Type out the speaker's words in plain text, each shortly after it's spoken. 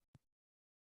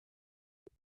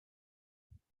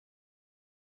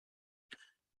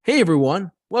Hey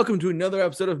everyone, welcome to another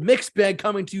episode of Mixed Bag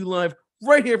coming to you live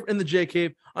right here in the J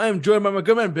Cave. I am joined by my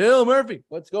good man Bill Murphy.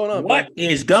 What's going on, What Bill?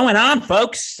 is going on,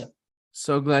 folks?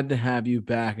 So glad to have you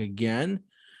back again.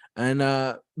 And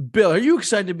Bill, are you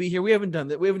excited to be here? We haven't done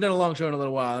that. We haven't done a long show in a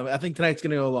little while. I think tonight's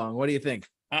gonna go long. What do you think?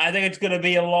 I think it's going to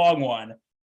be a long one. I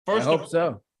First hope of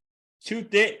so.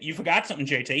 you forgot something,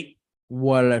 JT.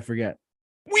 What did I forget?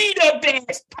 We the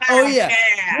best podcast. Oh yeah,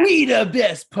 we the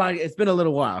best podcast. It's been a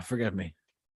little while. Forgive me.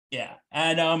 Yeah,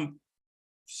 and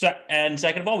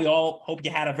second of all, we all hope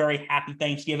you had a very happy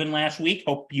Thanksgiving last week.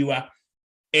 Hope you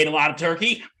ate a lot of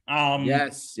turkey.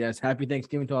 Yes. Happy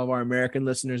Thanksgiving to all of our American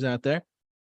listeners out there.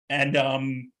 And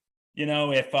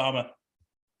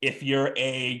if you're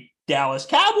a Dallas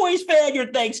Cowboys fan,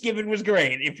 your Thanksgiving was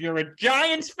great. If you're a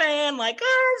Giants fan like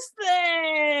us,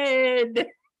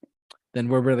 Then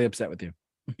we're really upset with you.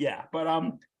 yeah, but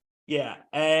yeah.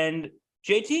 And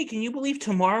JT, can you believe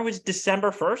tomorrow is December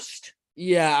 1st?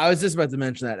 Yeah, I was just about to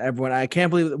mention that. Everyone, I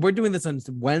can't believe we're doing this on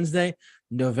Wednesday,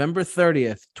 November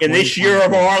 30th. In this year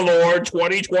of our Lord,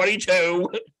 2022.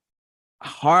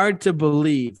 Hard to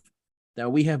believe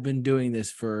that we have been doing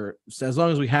this for as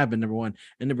long as we have been, number one.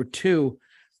 And number two,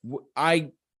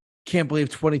 I can't believe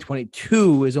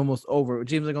 2022 is almost over. It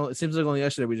seems like only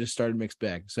yesterday we just started Mixed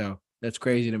Bag. So that's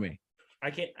crazy to me. I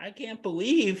can't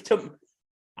believe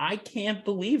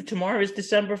tomorrow is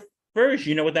December 1st.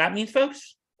 You know what that means,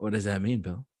 folks? What does that mean,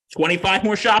 Bill? 25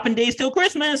 more shopping days till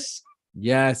Christmas.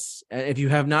 Yes. And if you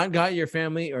have not got your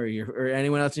family or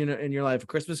anyone else in your life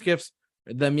Christmas gifts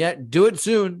them yet, do it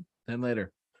soon than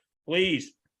later.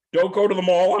 Please don't go to the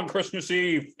mall on Christmas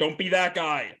Eve. Don't be that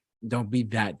guy. Don't be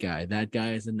that guy. That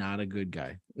guy is not a good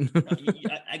guy.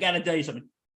 I got to tell you something.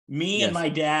 Me and my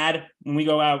dad, when we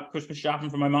go out Christmas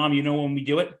shopping for my mom, you know when we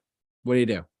do it? What do you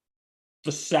do?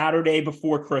 The Saturday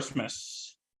before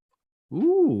Christmas.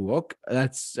 Ooh, okay.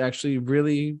 That's actually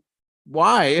really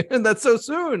why? That's so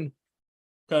soon.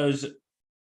 But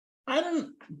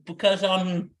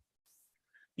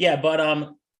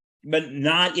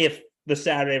not if the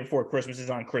Saturday before Christmas is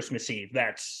on Christmas Eve.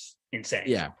 That's insane.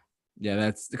 Yeah,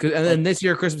 that's because, and then this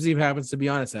year Christmas Eve happens to be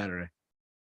on a Saturday.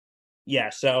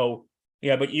 Yeah, so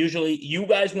yeah, but usually you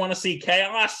guys want to see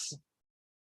chaos.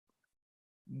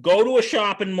 Go to a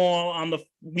shopping mall on the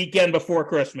weekend before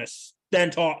Christmas.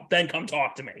 Then come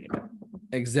talk to me.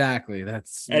 Exactly.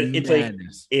 That's and it's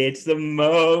madness. It's the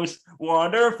most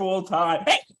wonderful time.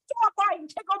 Hey, stop fighting,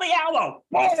 tickle the aloe.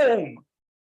 Boom.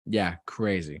 Yeah,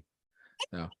 crazy.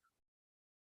 No.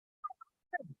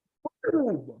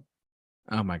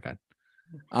 Oh my god.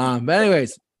 But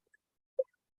anyways.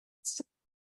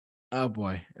 Oh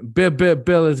boy,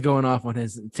 Bill is going off on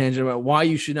his tangent about why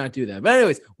you should not do that. But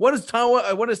anyways, what is tonight's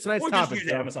topic? Just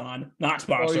use Amazon, not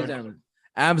sponsored.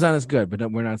 Amazon is good, but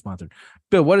we're not sponsored.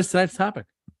 Bill, what is tonight's topic?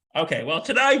 Okay, well,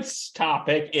 tonight's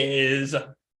topic is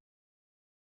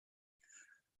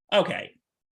okay.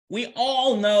 We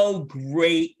all know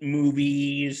great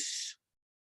movies,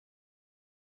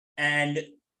 and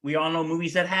we all know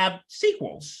movies that have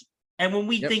sequels. And when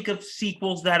we think of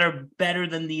sequels that are better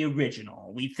than the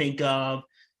original, we think of,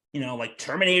 like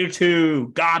Terminator 2,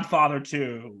 Godfather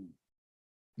 2,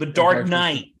 The Dark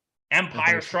Knight,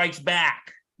 Empire Strikes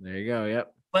Back. There you go.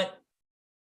 Yep.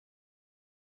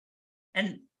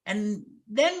 And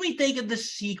then we think of the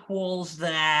sequels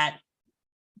that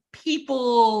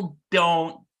people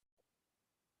don't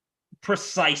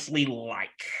precisely like.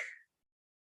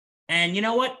 And you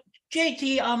know what,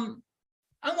 JT,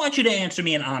 I want you to answer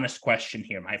me an honest question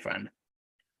here, my friend.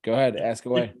 Go ahead, ask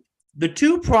away. The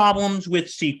two problems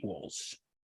with sequels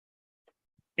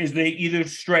is they either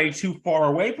stray too far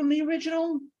away from the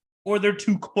original or they're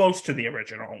too close to the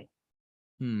original.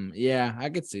 Yeah, I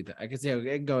could see that. I could see how it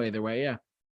could go either way, yeah.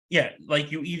 Yeah,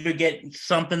 like you either get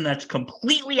something that's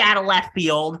completely out of left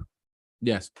field.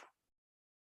 Yes.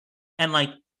 And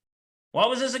like, what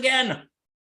was this again?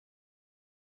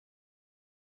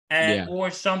 Or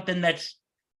something that's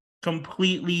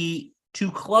completely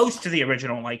too close to the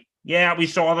original. Like, yeah, we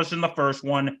saw this in the first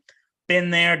one.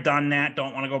 Been there, done that.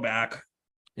 Don't want to go back.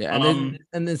 Yeah, and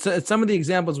then some of the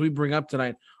examples we bring up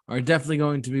tonight are definitely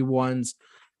going to be ones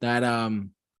that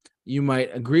you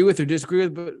might agree with or disagree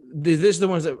with. But these are the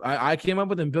ones that I came up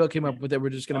with and Bill came up with that we're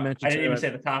just going to mention. I didn't even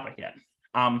say the topic yet.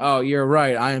 Oh, you're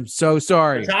right. I am so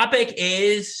sorry. The topic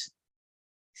is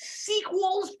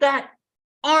sequels that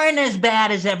aren't as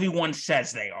bad as everyone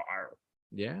says they are.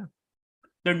 Yeah.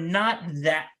 They're not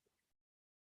that.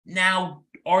 Now,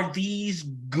 are these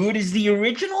good as the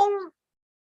original?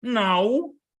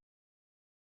 No.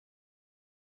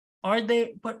 Are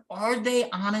they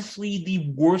honestly the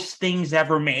worst things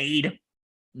ever made?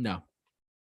 No.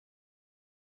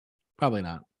 Probably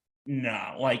not.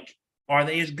 No. Like, are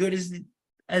they as good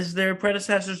as their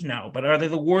predecessors? No. But are they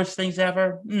the worst things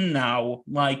ever? No.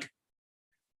 Like,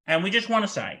 and we just want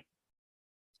to say,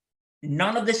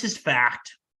 none of this is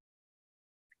fact.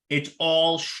 It's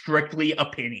all strictly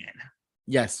opinion.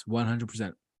 Yes,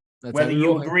 100%. That's Whether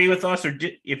you agree with us or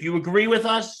if you agree with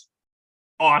us,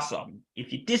 awesome.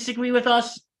 If you disagree with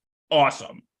us,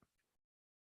 awesome.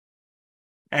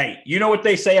 Hey, you know what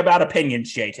they say about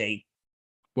opinions, JT?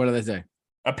 What do they say?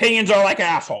 Opinions are like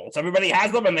assholes. Everybody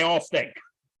has them and they all stink.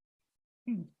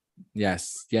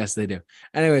 Yes, they do.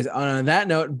 Anyways, on that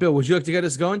note, Bill, would you like to get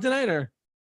us going tonight, or?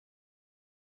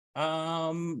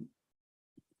 Would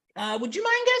you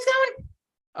mind guys going?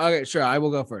 Okay, sure. I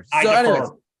will go first. I So, defer. anyways,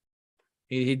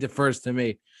 he defers to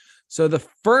me. So the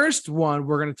first one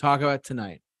we're going to talk about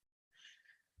tonight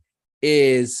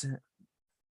is,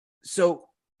 so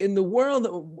in the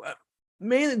world,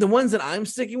 mainly the ones that I'm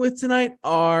sticking with tonight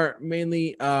are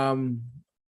mainly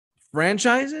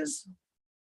franchises,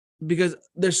 because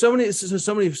there's so many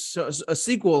a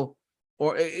sequel,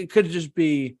 or it could just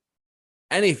be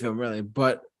any film really,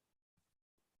 but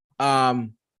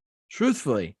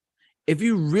truthfully, if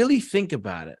you really think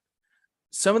about it,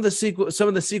 some of the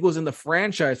sequels in the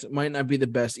franchise might not be the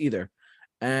best either.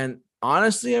 And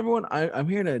honestly, everyone, I'm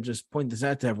here to just point this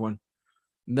out to everyone,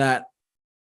 that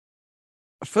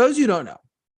for those you don't know,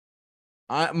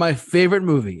 my favorite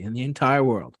movie in the entire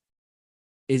world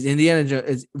is Indiana Jones.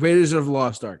 It's Raiders of the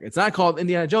Lost Ark. It's not called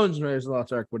Indiana Jones and Raiders of the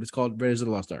Lost Ark, but it's called Raiders of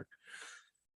the Lost Ark.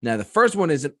 Now, the first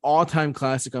one is an all-time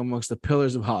classic amongst the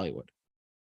pillars of Hollywood.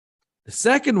 The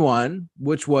second one,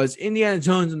 which was Indiana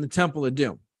Jones and the Temple of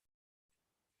Doom.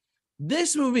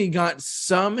 This movie got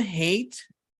some hate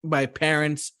by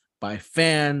parents, by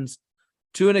fans,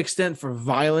 to an extent for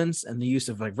violence and the use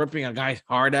of like ripping a guy's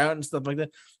heart out and stuff like that.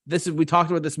 We talked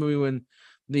about this movie when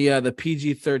the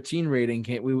PG-13 rating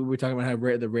came. We were talking about how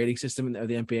the rating system of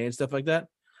the MPA and stuff like that.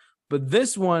 But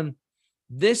this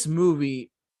movie,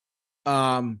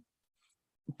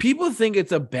 people think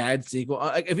it's a bad sequel.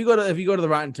 Like if you go to the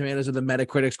Rotten Tomatoes or the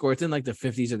Metacritic score, it's in like the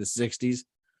 50s or the 60s.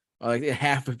 Like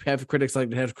half of critics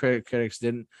liked it, half critics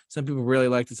didn't. Some people really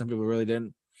liked it, some people really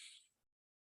didn't.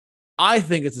 I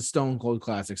think it's a stone cold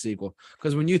classic sequel,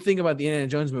 because when you think about the Indiana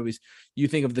Jones movies, you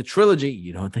think of the trilogy.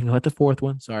 You don't think about the fourth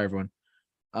one. Sorry, everyone.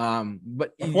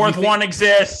 But the fourth one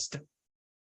exists.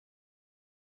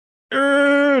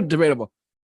 Debatable.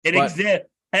 It exists.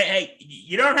 Hey,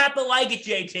 you don't have to like it,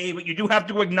 JT, but you do have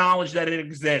to acknowledge that it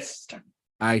exists.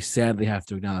 I sadly have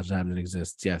to acknowledge that it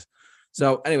exists. Yes.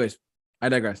 So, anyways, I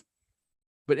digress.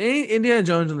 But Indiana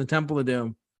Jones and the Temple of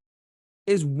Doom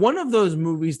is one of those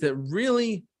movies that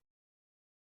really,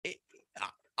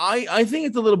 I think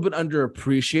it's a little bit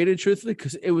underappreciated, truthfully,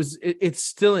 because it's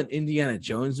still an Indiana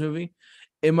Jones movie.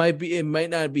 It might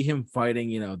not be him fighting,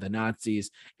 the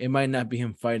Nazis. It might not be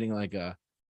him fighting like a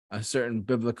certain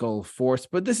biblical force,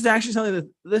 but this is actually something that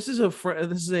this is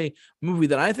a movie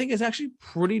that I think is actually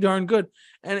pretty darn good.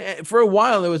 And for a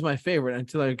while, it was my favorite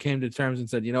until I came to terms and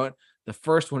said, you know what, the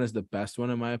first one is the best one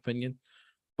in my opinion,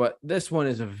 but this one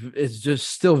is just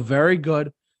still very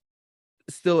good,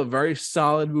 still a very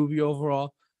solid movie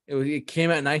overall. It came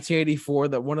out in 1984,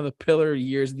 that one of the pillar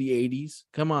years of the 80s.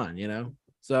 Come on,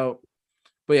 So,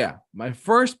 but yeah, my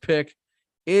first pick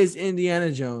is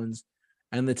Indiana Jones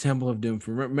and the Temple of Doom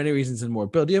for many reasons and more.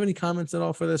 Bill, do you have any comments at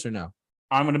all for this or no?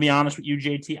 I'm going to be honest with you,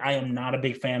 JT. I am not a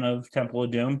big fan of Temple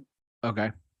of Doom.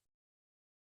 Okay.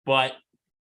 But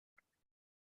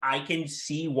I can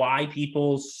see why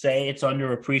people say it's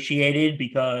underappreciated,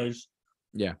 because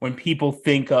when people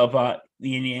think of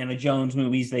the Indiana Jones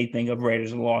movies, they think of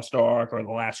Raiders of the Lost Ark or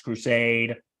The Last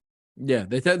Crusade. Yeah,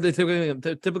 they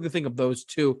typically think of those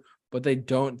two, but they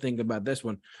don't think about this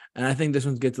one. And I think this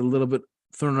one gets a little bit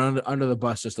thrown under the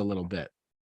bus just a little bit.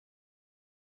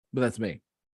 But that's me.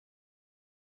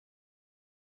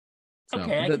 So,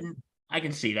 okay, I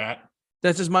can see that.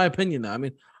 That's just my opinion, though. I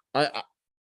mean,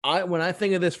 I when I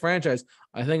think of this franchise,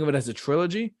 I think of it as a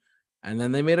trilogy, and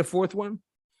then they made a fourth one.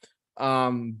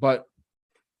 But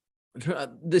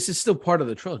this is still part of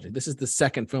the trilogy. This is the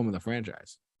second film in the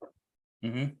franchise.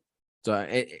 Mm-hmm.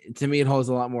 So to me, it holds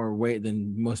a lot more weight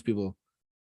than most people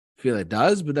feel it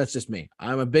does. But that's just me.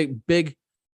 I'm a big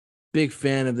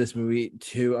fan of this movie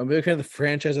too. I'm a big fan of the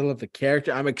franchise. I love the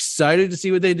character. I'm excited to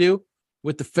see what they do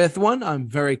with the fifth one. I'm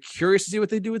very curious to see what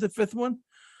they do with the fifth one.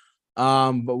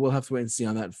 But we'll have to wait and see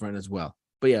on that front as well.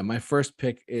 But yeah, my first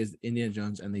pick is Indiana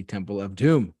Jones and the Temple of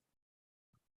Doom.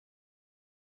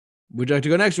 Would you like to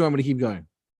go next, or want me to keep going?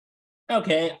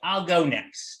 Okay, I'll go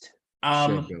next.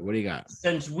 Sure, what do you got?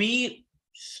 Since we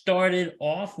started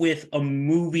off with a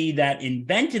movie that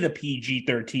invented a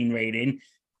PG-13 rating,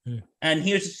 and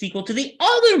here's a sequel to the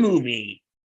other movie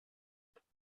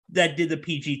that did the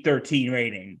PG-13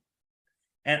 rating.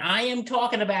 And I am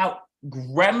talking about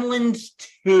Gremlins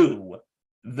 2,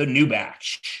 The New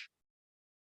Batch.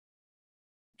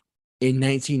 In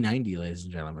 1990, ladies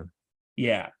and gentlemen.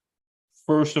 Yeah.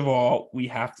 First of all, we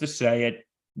have to say it.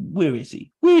 Where is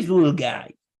he? Where's the little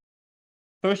guy?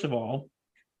 First of all,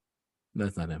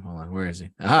 that's not him. Hold on. Where is he?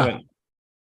 Ah.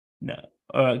 Wait.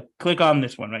 No. Click on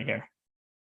this one right here.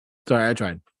 Sorry, I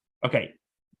tried. Okay.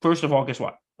 First of all, guess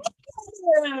what?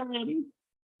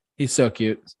 He's so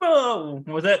cute. Oh,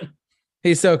 what was it?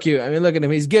 He's so cute. I mean, look at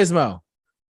him. He's Gizmo.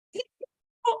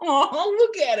 Oh,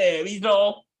 look at him. He's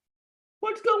all,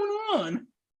 what's going on?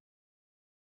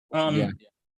 Yeah.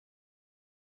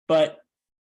 But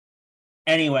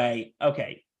anyway,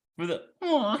 okay.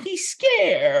 He's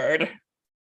scared.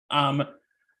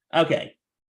 Okay.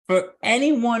 For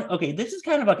anyone, okay, this is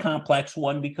kind of a complex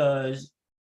one because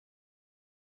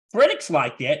critics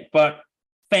liked it, but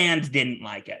fans didn't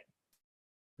like it.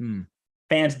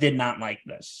 Fans did not like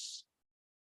this.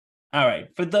 All right.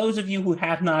 For those of you who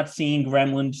have not seen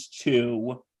Gremlins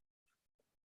 2,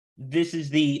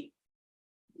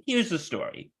 here's the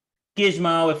story.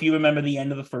 Gizmo, if you remember the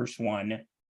end of the first one,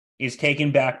 is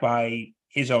taken back by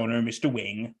his owner, Mr.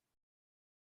 Wing.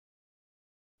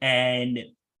 And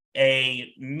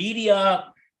a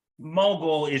media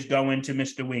mogul is going to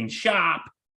Mr. Wing's shop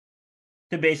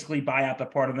to basically buy out the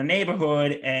part of the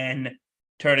neighborhood and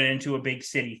turn it into a big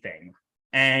city thing.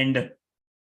 And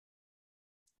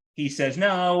he says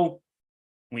no.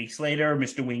 Weeks later,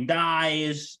 Mr. Wing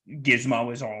dies.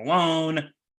 Gizmo is all alone.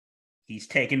 He's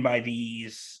taken by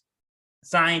these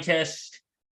scientists.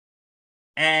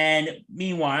 And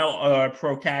meanwhile, our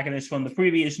protagonists from the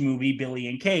previous movie, Billy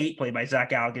and Kate, played by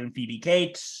Zach Galligan and Phoebe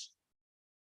Cates,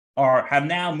 have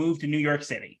now moved to New York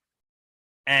City.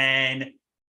 And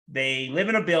they live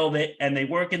in a building, and they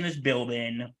work in this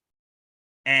building.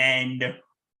 And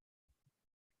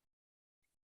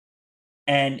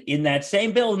in that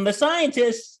same building, the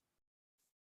scientists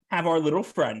have our little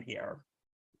friend here.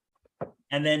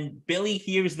 And then Billy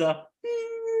hears the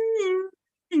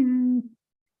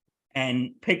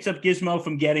and picks up Gizmo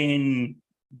from getting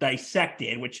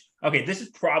dissected, which, okay, this is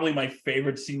probably my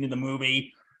favorite scene in the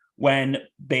movie when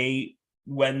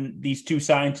these two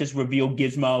scientists reveal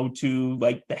Gizmo to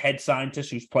like the head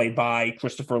scientist, who's played by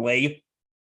Christopher Lee.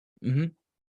 Mm-hmm. Can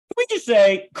we just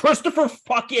say Christopher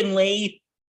fucking Lee?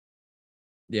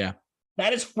 Yeah.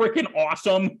 That is freaking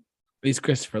awesome. He's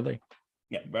Christopher Lee.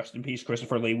 Yeah, rest in peace,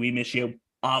 Christopher Lee. We miss you.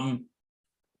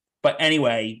 But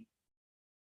anyway,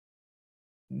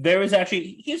 here's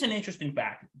an interesting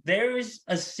fact. There is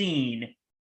a scene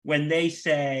when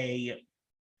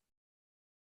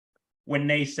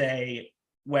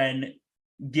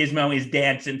Gizmo is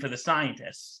dancing for the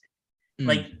scientists.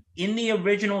 Like in the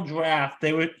original draft,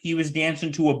 he was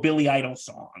dancing to a Billy Idol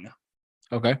song.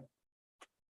 Okay.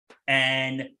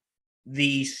 And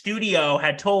the studio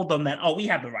had told them that, we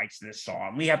have the rights to this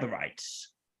song. We have the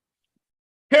rights.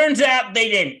 Turns out they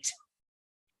didn't.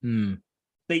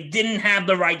 They didn't have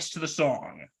the rights to the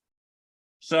song.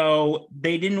 So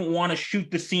they didn't want to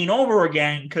shoot the scene over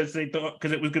again because it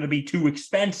was going to be too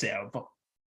expensive.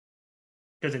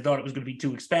 Because they thought it was going to be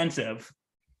too expensive.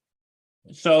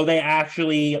 So they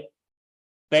actually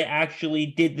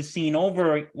did the scene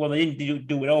over. Well, they didn't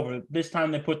do it over. This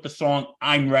time they put the song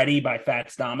 "I'm Ready" by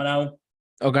Fats Domino.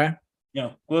 Okay.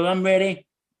 Well, I'm ready.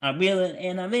 I'm willing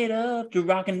and I'm made up to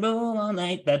rock and roll all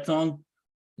night. That song.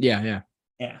 Yeah.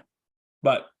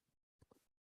 But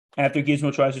after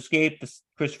Gizmo tries to escape,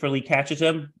 Christopher Lee catches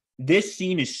him. This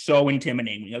scene is so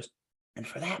intimidating. He goes, and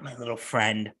for that, my little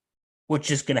friend, we're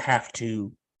just going to have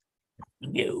to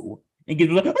you. And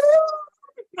Gizmo's like,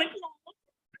 my God.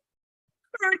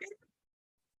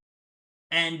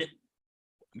 And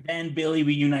then Billy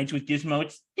reunites with Gizmo.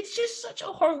 It's just such a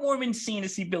heartwarming scene to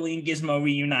see Billy and Gizmo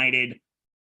reunited.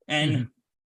 And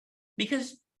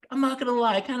because I'm not going to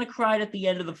lie, I kind of cried at the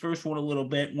end of the first one a little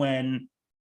bit when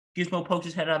Gizmo pokes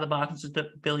his head out of the box and says to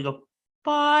Billy, go,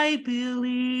 bye,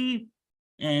 Billy.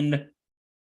 And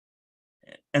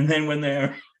then when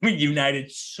they're reunited,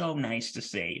 it's so nice to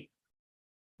see.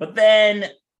 But then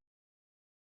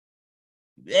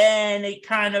it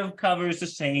kind of covers the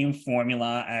same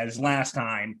formula as last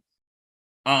time.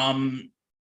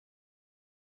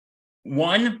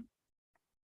 One,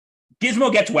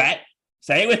 Gizmo gets wet.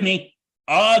 Say it with me.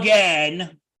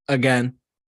 Again.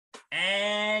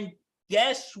 And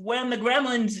guess when the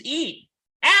gremlins eat?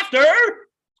 After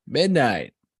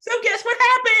midnight. So guess what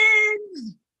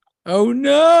happens? Oh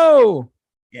no!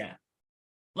 Yeah.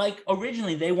 Like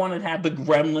originally they wanted to have the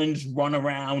Gremlins run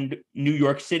around New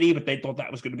York City, but they thought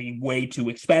that was going to be way too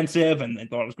expensive, and they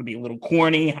thought it was going to be a little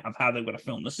corny of how they were going to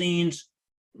film the scenes.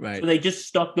 Right. So they just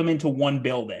stuck them into one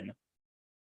building.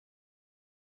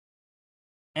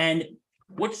 And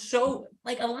what's so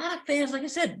like a lot of fans, like I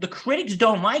said, the critics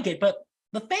don't like it, but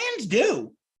the fans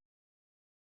do.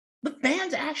 The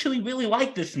fans actually really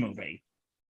like this movie.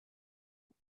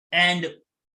 And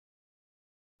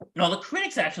the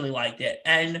critics actually liked it.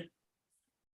 And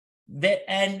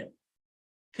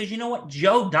because you know what?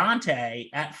 Joe Dante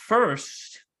at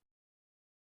first,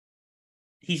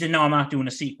 he said, no, I'm not doing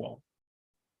a sequel.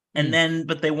 And then,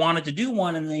 but they wanted to do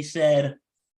one, and they said,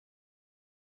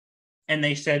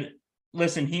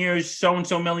 listen, here's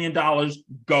so-and-so $1 million,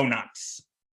 go nuts.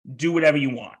 Do whatever you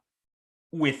want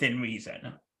within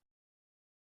reason.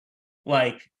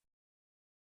 Like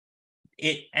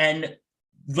it, and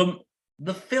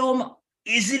the film,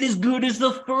 is it as good as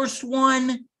the first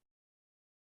one?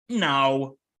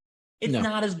 No, it's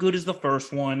not as good as the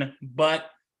first one, but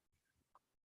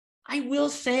I will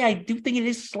say I do think it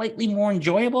is slightly more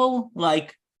enjoyable.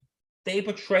 Like they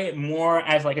portray it more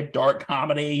as like a dark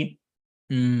comedy.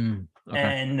 Okay.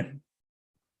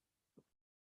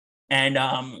 And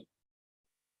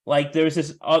like there's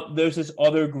this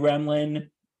other gremlin,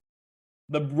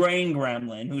 the brain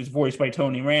gremlin, who's voiced by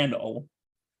Tony Randall.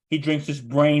 He drinks this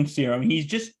brain serum. He's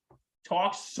just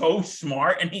talks so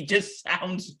smart, and he just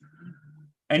sounds,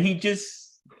 and he's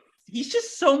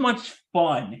just so much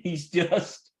fun. He's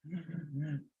just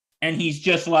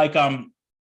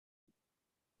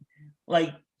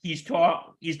like he's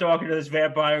talking to this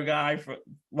vampire guy for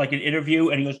like an interview,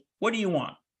 and he goes, "What do you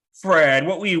want, Fred?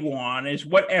 What we want is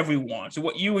what everyone wants, and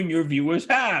what you and your viewers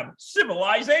have: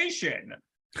 civilization."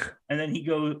 And then he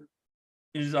goes,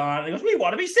 he goes, "We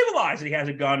want to be civilized." And he has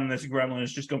a gun, and this gremlin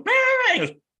is just going, "Bah!" He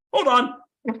goes, "Hold on.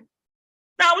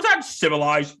 Now, was that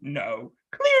civilized? No,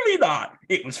 clearly not.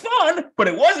 It was fun, but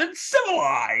it wasn't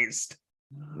civilized."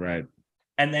 Right.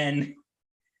 And then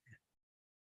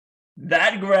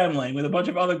that gremlin with a bunch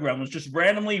of other gremlins just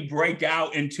randomly break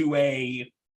out into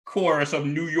a chorus of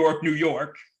New York, New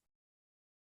York.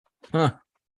 Huh.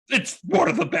 It's one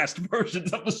of the best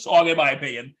versions of the song, in my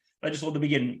opinion. I just love the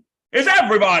beginning. Is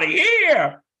everybody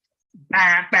here?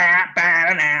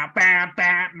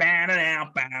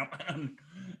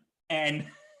 And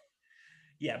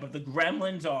yeah, but the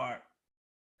gremlins,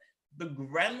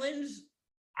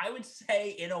 I would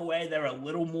say, in a way, they're a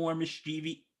little more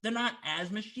mischievous. They're not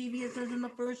as mischievous as in the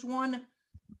first one,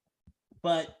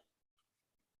 but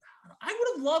I would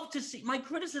have loved to see, my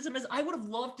criticism is I would have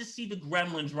loved to see the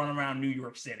gremlins run around New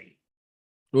York City.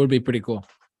 It would be pretty cool.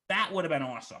 That would have been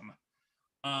awesome.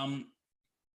 And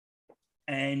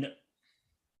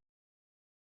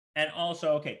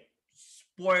also, okay,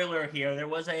 spoiler here, there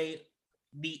was the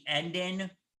ending,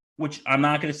 which I'm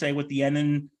not going to say what the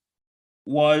ending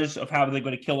was of how they're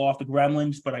going to kill off the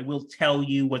gremlins, but I will tell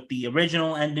you what the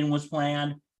original ending was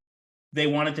planned. They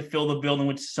wanted to fill the building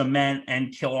with cement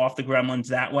and kill off the gremlins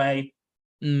that way.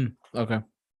 Okay.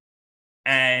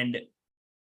 And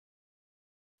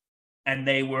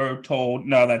they were told,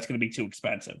 no, that's going to be too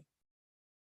expensive.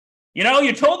 You know,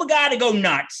 you told the guy to go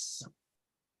nuts.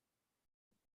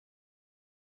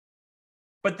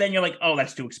 But then you're like, oh,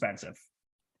 that's too expensive.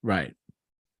 Right.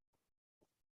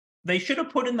 They should have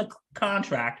put in the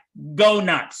contract, go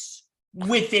nuts,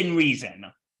 within reason.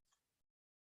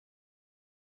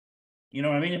 You know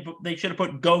what I mean? They should have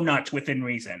put go nuts within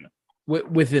reason.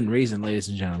 Within reason, ladies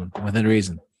and gentlemen. Within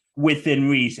reason. Within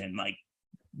reason. Like,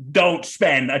 don't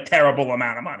spend a terrible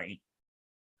amount of money.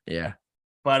 Yeah.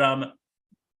 But,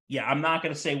 yeah, I'm not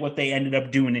going to say what they ended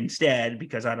up doing instead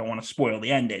because I don't want to spoil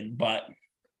the ending, but...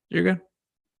 You're good.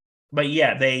 But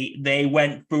yeah, they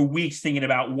went for weeks thinking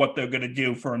about what they're going to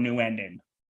do for a new ending.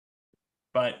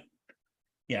 But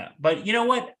yeah, but you know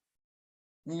what?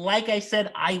 Like I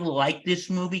said, I like this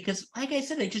movie because, like I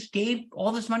said, they just gave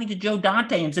all this money to Joe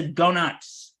Dante and said, go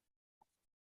nuts.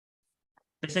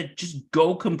 They said, just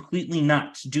go completely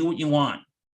nuts. Do what you want.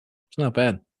 It's not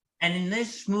bad. And in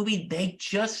this movie, they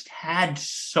just had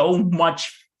so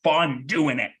much fun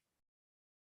doing it.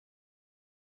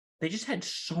 They just had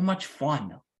so much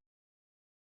fun.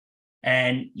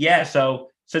 And yeah, so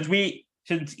since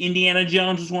Indiana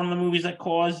Jones was one of the movies that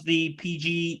caused the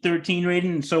PG-13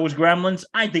 rating, and so was Gremlins,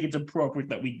 I think it's appropriate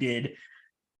that we did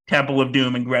Temple of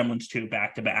Doom and Gremlins 2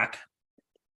 back to back.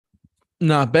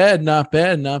 Not bad, not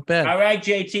bad, not bad. All right,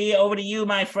 JT, over to you,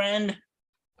 my friend.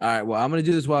 All right, well, I'm gonna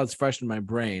do this while it's fresh in my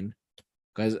brain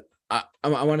because I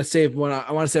want to save one.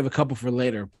 I want to save a couple for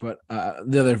later, but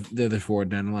the other four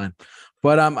down the line.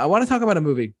 But I want to talk about a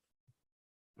movie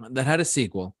that had a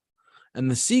sequel. And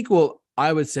the sequel,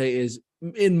 I would say, is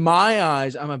in my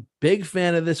eyes, I'm a big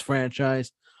fan of this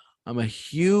franchise. I'm a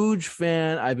huge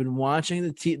fan. I've been watching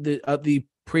the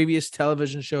previous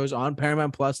television shows on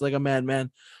Paramount Plus like a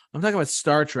madman. I'm talking about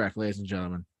Star Trek, ladies and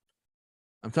gentlemen.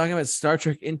 I'm talking about Star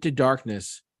Trek Into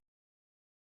Darkness.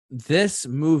 This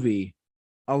movie,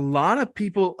 a lot of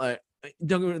people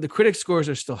the critic scores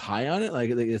are still high on it. Like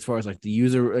as far as like the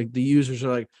users are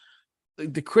like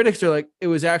the critics are like, it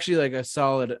was actually like a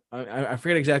solid. I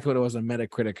forget exactly what it was on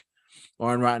Metacritic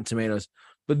or on Rotten Tomatoes,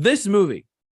 but this movie,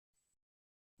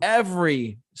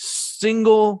 every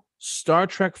single Star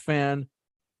Trek fan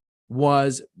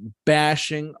was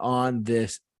bashing on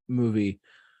this movie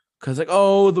because like,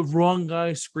 oh, the wrong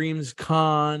guy screams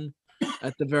Khan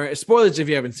at the very spoilers if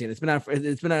you haven't seen it.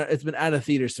 It's been out of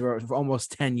theaters for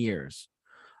almost 10 years.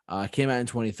 It came out in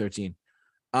 2013.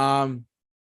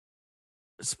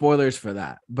 Spoilers for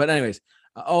that. But anyways,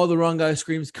 oh, the wrong guy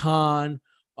screams Khan.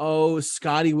 Oh,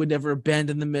 Scotty would never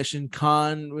abandon the mission.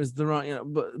 Khan was the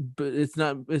wrong, but it's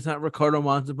not Ricardo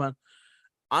Montalban.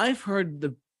 I've heard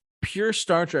the pure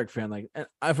Star Trek fan, like, and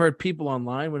I've heard people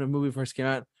online when a movie first came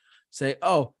out say,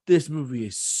 "Oh, this movie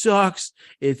sucks.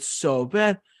 It's so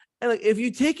bad." And like, if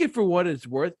you take it for what it's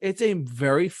worth, it's a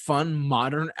very fun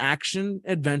modern action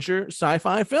adventure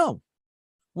sci-fi film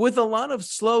with a lot of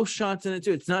slow shots in it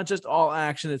too. It's not just all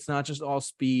action. It's not just all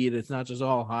speed. It's not just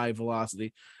all high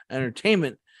velocity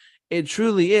entertainment. It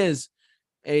truly is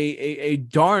a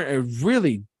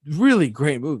really, really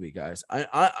great movie, guys.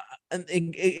 And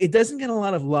it doesn't get a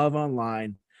lot of love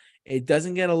online. It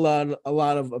doesn't get a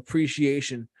lot of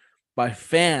appreciation by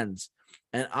fans.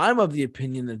 And I'm of the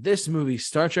opinion that this movie,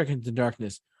 Star Trek Into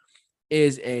Darkness,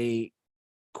 is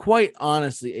quite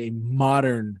honestly a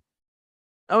modern,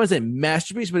 I wouldn't say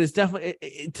masterpiece, but it's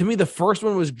definitely, to me, the first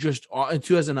one was just in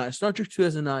 2009. Star Trek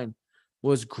 2009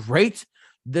 was great.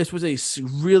 This was a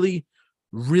really,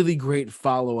 really great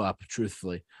follow-up,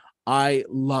 truthfully. I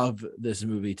love this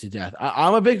movie to death.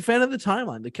 I'm a big fan of the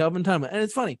timeline, the Kelvin timeline. And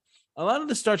it's funny, a lot of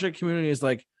the Star Trek community is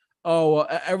like, oh,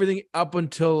 everything up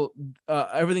until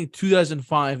everything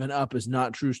 2005 and up is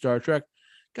not true Star Trek.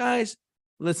 Guys,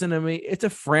 listen to me. It's a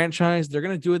franchise. They're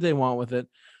going to do what they want with it.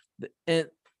 And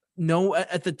no,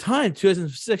 at the time,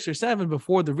 2006 or 7,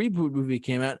 before the reboot movie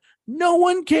came out, no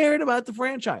one cared about the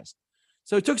franchise.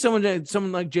 So it took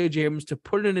someone like J.J. Abrams to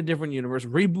put it in a different universe,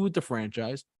 reboot the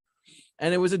franchise.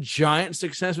 And it was a giant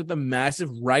success with the massive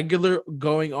regular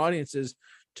going audiences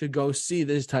to go see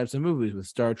these types of movies with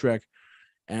Star Trek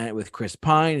and with Chris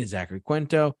Pine and Zachary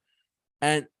Quinto.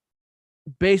 And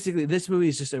basically, this movie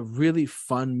is just a really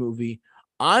fun movie.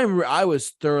 I was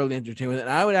thoroughly entertained with it.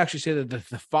 And I would actually say that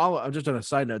the follow-up, just on a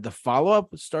side note, the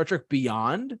follow-up, Star Trek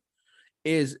Beyond,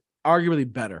 is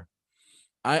arguably better.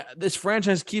 This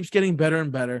franchise keeps getting better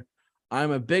and better.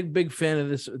 I'm a big fan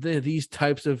of these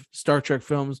types of Star Trek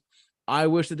films. I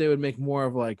wish that they would make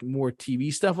more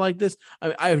TV stuff like this.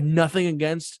 I have nothing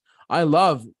against. I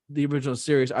love the original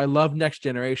series. I love Next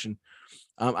Generation.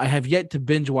 I have yet to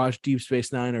binge watch Deep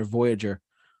Space Nine or Voyager,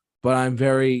 but I'm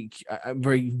very,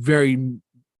 very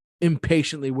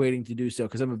impatiently waiting to do so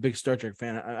because I'm a big Star Trek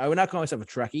fan. I would not call myself a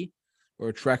Trekkie or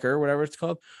a Trekker, whatever it's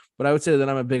called, but I would say that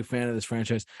I'm a big fan of this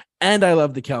franchise, and I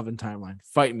love the Kelvin timeline.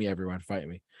 Fight me, everyone, fight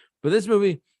me. But this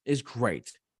movie is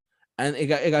great, and it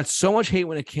got so much hate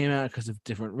when it came out because of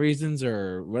different reasons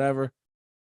or whatever.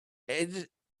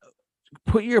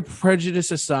 Put your prejudice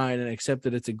aside and accept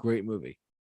that it's a great movie.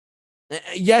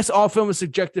 Yes, all film is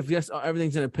subjective. Yes,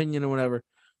 everything's an opinion or whatever,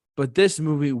 but this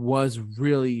movie was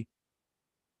really,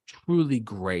 truly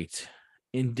great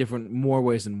in more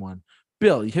ways than one.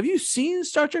 Bill, have you seen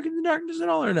Star Trek Into Darkness at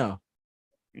all or no?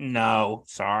 No,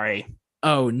 sorry.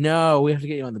 Oh no, we have to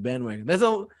get you on the bandwagon.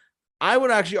 I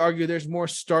would actually argue there's more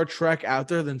Star Trek out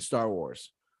there than Star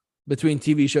Wars between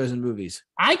TV shows and movies.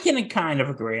 I can kind of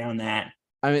agree on that.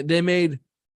 I mean, they made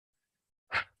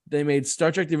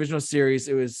Star Trek the original series.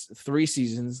 It was 3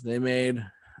 seasons. They made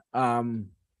Star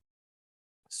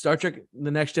Trek The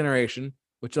Next Generation,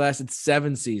 which lasted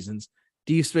 7 seasons.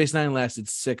 Deep Space Nine lasted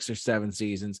 6 or 7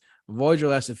 seasons. Voyager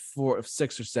lasted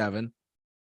 6 or 7.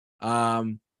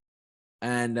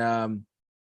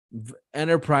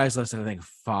 Enterprise lasted, I think,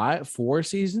 4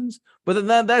 seasons. But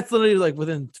then that's literally like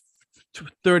within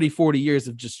 30, 40 years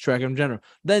of just Trek in general.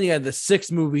 Then you had the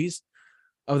 6 movies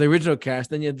of the original cast.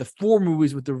 Then you had the 4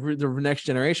 movies with the Next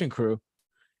Generation crew.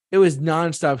 It was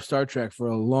nonstop Star Trek for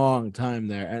a long time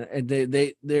there, and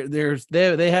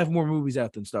they have more movies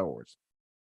out than Star Wars.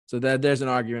 So there's an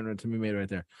argument to be made right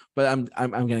there. But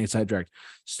I'm getting sidetracked.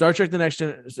 Star Trek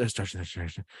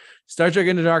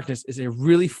Into Darkness is a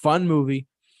really fun movie.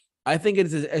 I think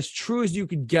it's as true as you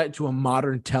could get to a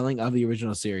modern telling of the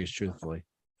original series, truthfully.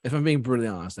 If I'm being brutally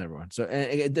honest, everyone. So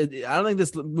I don't think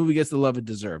this movie gets the love it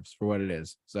deserves for what it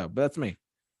is. So, but that's me.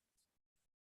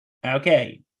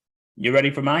 Okay. You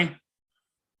ready for mine?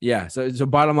 Yeah. So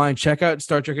bottom line, check out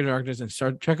Star Trek Into Darkness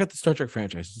and check out the Star Trek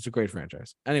franchise. It's a great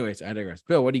franchise. Anyways, I digress.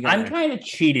 Bill, what are you I'm going kind of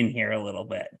cheating here a little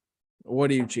bit.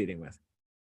 What are you cheating with?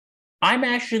 I'm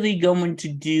actually going to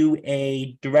do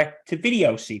a direct to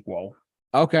video sequel.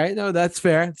 Okay, no, that's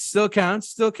fair. It still counts.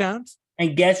 Still counts.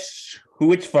 And guess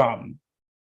who it's from?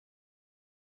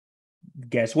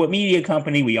 Guess what media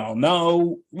company we all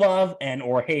know, love, and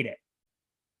or hate it?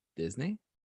 Disney.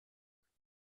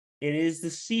 It is the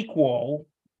sequel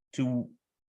to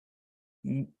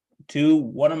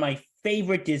one of my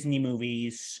favorite Disney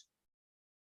movies,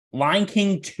 Lion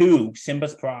King 2,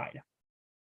 Simba's Pride.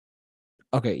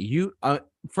 Okay, you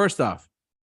first off,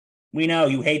 we know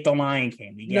you hate the Lion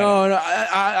King. No,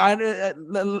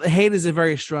 hate is a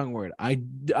very strong word. I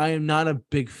am not a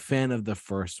big fan of the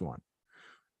first one.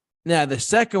 Now, the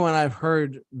second one I've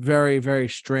heard very, very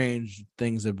strange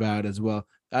things about as well.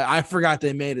 I forgot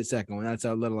they made a second one. That's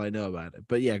how little I know about it.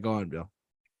 But yeah, go on, Bill.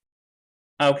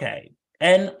 Okay.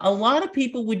 And a lot of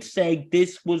people would say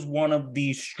this was one of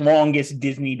the strongest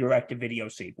Disney direct-to-video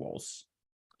sequels.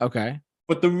 Okay.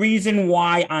 But the reason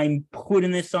why I'm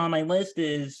putting this on my list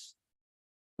is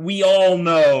we all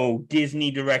know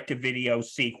Disney direct-to-video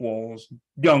sequels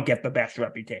don't get the best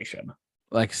reputation.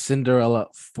 Like Cinderella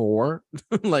 4?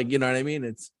 Like, you know what I mean?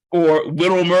 It's or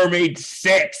Little Mermaid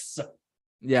 6.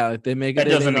 Yeah, like they make that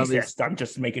it doesn't exist. I'm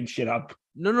just making shit up.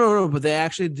 No, but they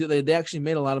actually do. They actually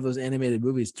made a lot of those animated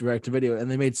movies direct to video, and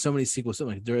they made so many sequels.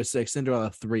 Something like there's like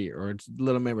Cinderella 3 or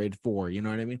Little Mermaid 4. You know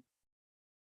what I mean?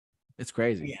 It's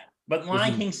crazy. Yeah, but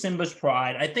Lion King Simba's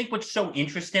Pride. I think what's so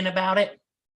interesting about it,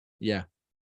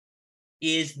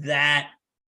 is that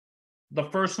the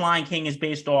first Lion King is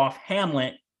based off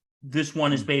Hamlet. This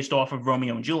one is based off of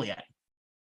Romeo and Juliet.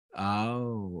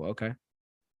 Oh, okay.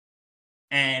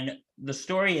 And the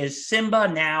story is Simba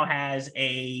now has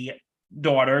a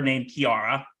daughter named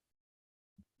Kiara.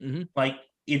 Mm-hmm. Like,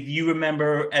 if you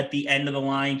remember at the end of The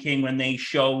Lion King when they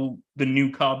show the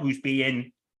new cub who's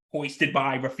being hoisted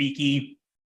by Rafiki.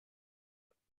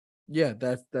 Yeah,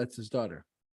 that's his daughter.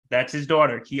 That's his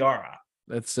daughter, Kiara.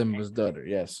 That's Simba's daughter,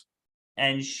 yes.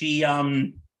 And she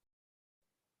also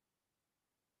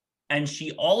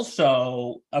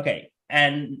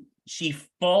and she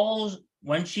falls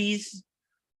when she's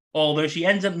older. She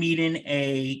ends up meeting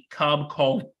a cub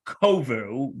called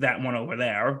Kovu, that one over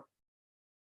there.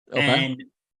 Okay.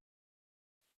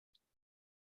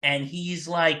 And he's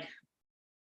like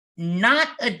not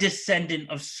a descendant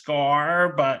of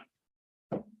Scar, but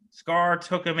Scar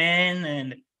took him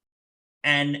in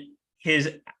and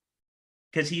his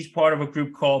because he's part of a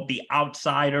group called the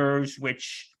Outsiders,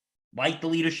 which like the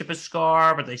leadership of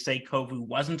Scar, but they say Kovu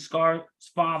wasn't Scar's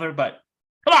father. But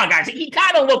come on, guys, he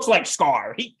kind of looks like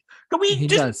Scar. Can we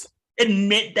just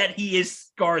admit that he is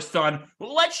Scar's son?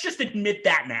 Let's just admit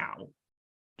that now.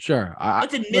 Sure.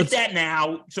 Let's admit that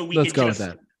now, so we can just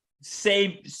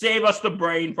save us the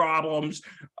brain problems,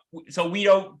 so we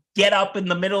don't get up in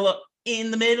the middle of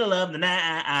the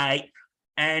night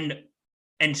and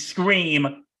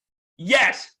scream,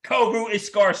 yes, Kovu is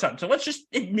Scar's son. So let's just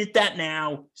admit that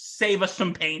now. Save us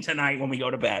some pain tonight when we go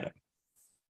to bed.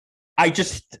 I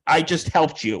just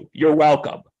helped you. You're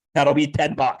welcome. That'll be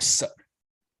 $10.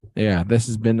 Yeah, this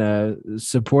has been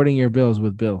supporting your bills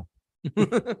with Bill.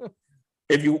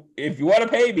 If you want to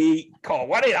pay me, call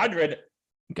 1-800.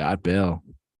 Got Bill.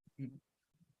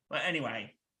 But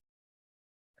anyway,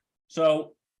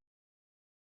 so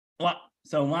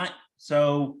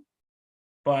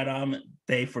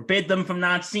they forbid them from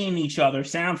not seeing each other.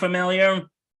 Sound familiar?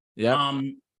 Yeah.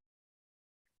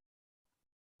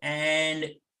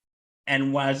 And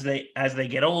as they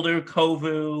get older,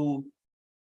 Kovu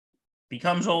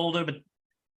becomes older, but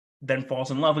then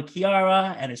falls in love with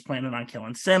Kiara and is planning on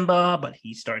killing Simba, but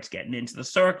he starts getting into the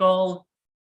circle.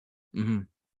 Mm-hmm.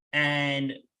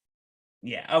 And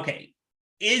yeah, okay.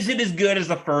 Is it as good as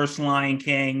the first Lion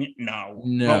King? No.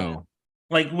 No.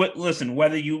 Listen,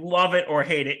 whether you love it or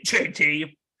hate it,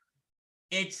 JT,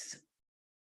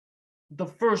 the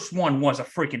first one was a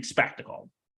freaking spectacle.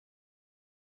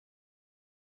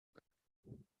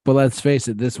 But let's face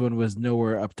it, this one was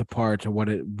nowhere up to par to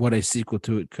what a sequel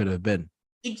to it could have been.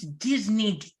 It's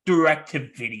Disney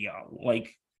direct-to-video.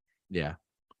 Yeah.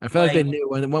 I feel like they knew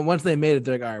once they made it,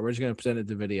 they're like, all right, we're just going to present it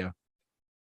to video.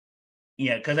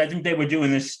 Yeah, because I think they were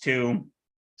doing this to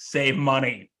save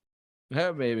money.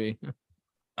 Yeah, maybe.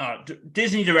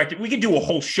 Disney directed. We could do a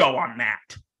whole show on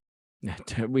that.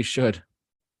 We should.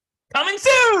 Coming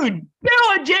soon.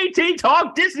 Bill and JT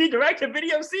talk Disney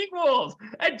direct-to-video sequels.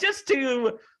 And just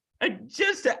to add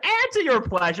to your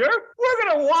pleasure, we're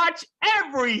gonna watch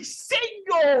every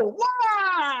single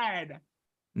one.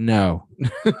 No.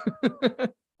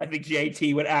 I think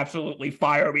JT would absolutely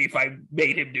fire me if I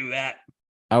made him do that.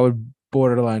 I would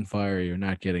borderline fire you.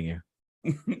 Not kidding you.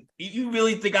 You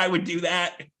really think I would do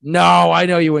that? No, I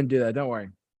know you wouldn't do that. Don't worry.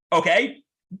 Okay.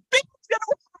 Bill's gonna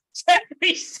watch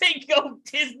every single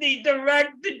Disney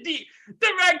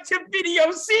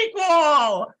direct-to-video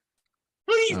sequel.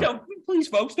 Please don't. Please,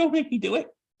 folks, don't make me do it.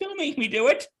 Don't make me do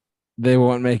it. They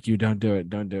won't make you. Don't do it.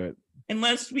 Don't do it.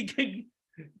 Unless we could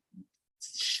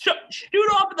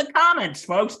shoot off in the comments,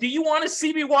 folks. Do you want to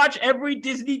see me watch every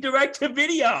Disney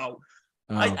direct-to-video?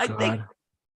 Oh, I God. think.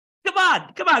 Come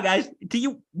on, guys. Do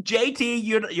you, JT?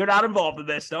 You're not involved in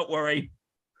this. Don't worry.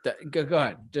 Go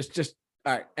ahead. Just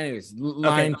all right. Anyways,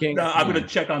 Lion King. No, I'm gonna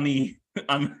check on the.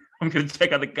 I'm gonna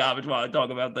check on the comments while I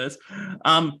talk about this.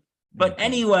 But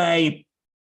anyway,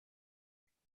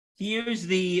 here's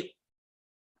the.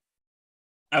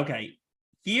 Okay,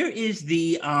 here is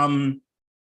the.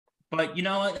 But you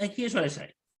know what? Like, here's what I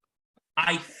say.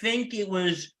 I think it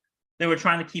was. They were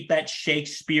trying to keep that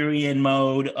Shakespearean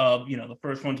mode of, you know, the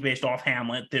first one's based off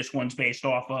Hamlet, this one's based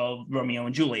off of Romeo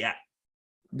and Juliet.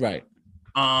 Right.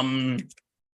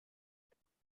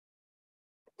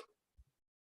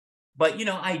 But you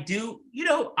know, I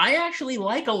actually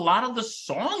like a lot of the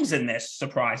songs in this,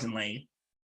 surprisingly.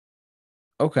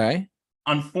 Okay.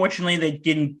 Unfortunately, they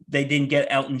didn't get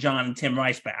Elton John and Tim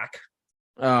Rice back.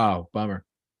 Oh, bummer.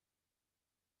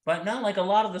 But no, like a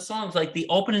lot of the songs, like the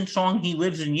opening song "He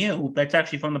Lives in You," that's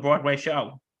actually from the Broadway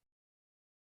show.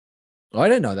 Oh, I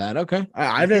didn't know that. Okay.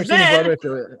 I've never seen the Broadway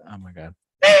show. Oh my God.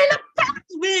 In the box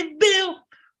with Bill.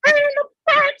 In the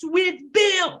box with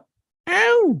Bill.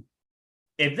 Ow.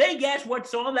 If they guess what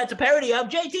song that's a parody of,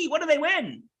 JT, what do they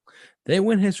win? They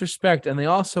win his respect, and they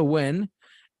also win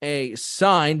a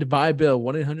signed by Bill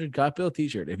 1-800-GOT-BILL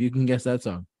t-shirt. If you can guess that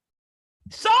song.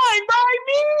 Signed by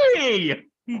me.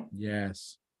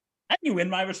 Yes. And you win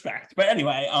my respect. But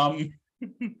anyway,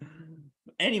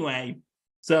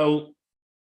 so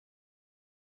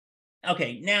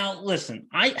okay, now listen,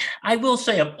 I will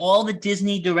say, of all the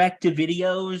Disney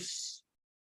direct-to-videos,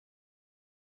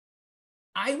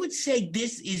 I would say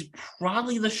this is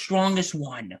probably the strongest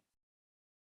one.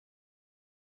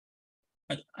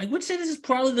 I would say this is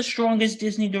probably the strongest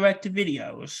Disney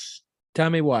direct-to-videos. Tell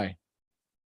me why.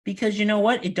 Because you know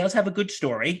what? It does have a good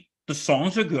story. The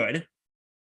songs are good.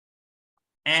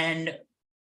 And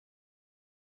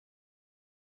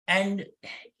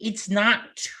it's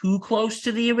not too close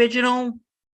to the original.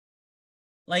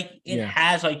 Like, it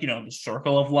has, like, you know, the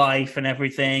circle of life and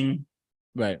everything.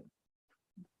 Right.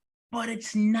 But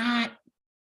it's not.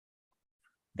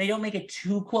 They don't make it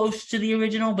too close to the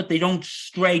original, but they don't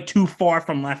stray too far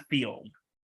from left field.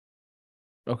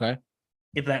 Okay.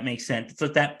 If that makes sense. It's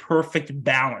like that perfect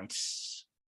balance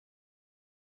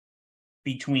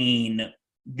between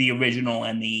the original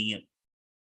and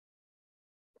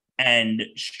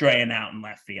straying out in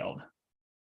left field.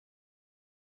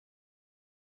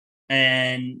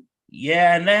 And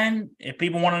yeah, and then if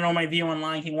people want to know my view on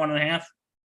Lion King 1.5,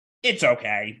 it's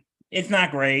okay. It's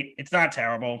not great. It's not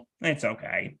terrible. It's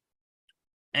okay.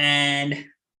 And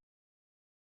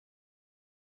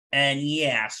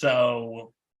yeah,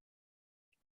 so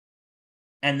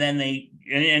and then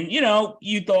and you know,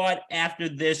 you thought after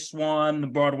this one, the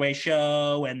Broadway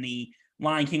show and the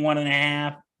Lion King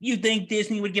 1.5, you think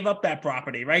Disney would give up that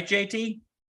property, right, JT?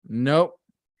 Nope.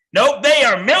 Nope, they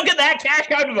are milking that cash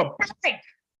out of the bank.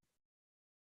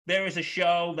 There is a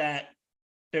show that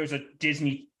there's a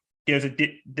Disney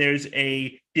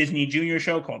Junior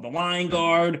show called The Lion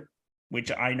Guard,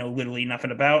 which I know literally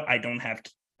nothing about. I do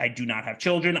not have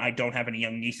children. I don't have any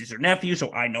young nieces or nephews,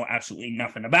 so I know absolutely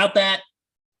nothing about that.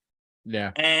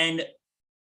 Yeah. And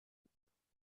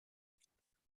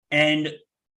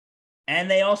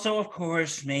they also, of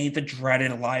course, made the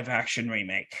dreaded live action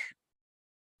remake.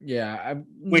 Yeah.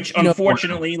 Which,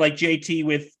 unfortunately, like JT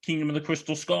with Kingdom of the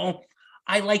Crystal Skull,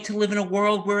 I like to live in a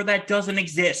world where that doesn't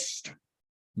exist.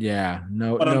 Yeah.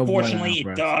 But unfortunately,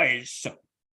 it does.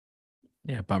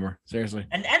 Yeah, bummer. Seriously.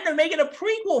 And they're making a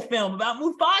prequel film about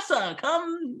Mufasa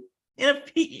come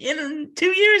in 2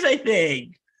 years, I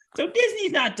think. So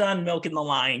Disney's not done milking the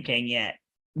Lion King yet.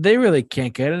 They really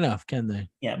can't get enough, can they?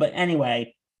 Yeah, but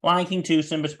anyway, Lion King 2,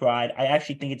 Simba's Pride, I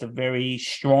actually think it's a very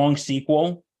strong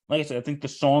sequel. Like I said, I think the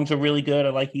songs are really good. I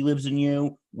like He Lives in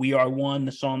You, We Are One,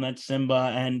 the song that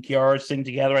Simba and Kiara sing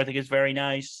together, I think is very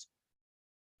nice.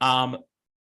 The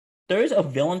There is a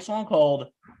villain song called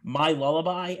My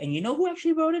Lullaby, and you know who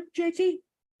actually wrote it, JT?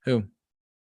 Who?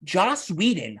 Joss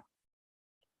Whedon.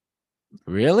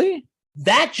 Really?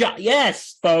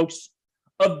 Yes, folks.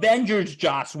 Avengers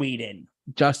Joss Whedon.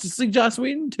 Justice League Joss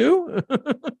Whedon too?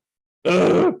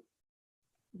 Ugh.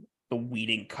 The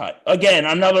Whedon cut. Again,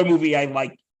 another movie I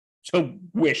like to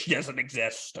wish doesn't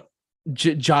exist.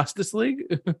 Justice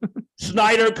League?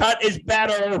 Snyder cut is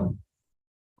better.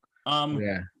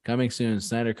 Yeah, coming soon.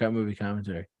 Snyder Cut movie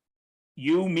commentary.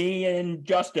 You, me, and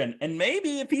Justin, and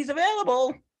maybe if he's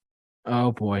available.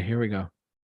 Oh boy, here we go.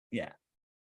 Yeah,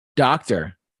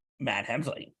 Doctor. Matt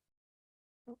Hemsley.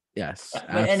 Yes. But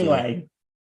absolutely. anyway,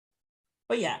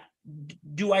 but yeah,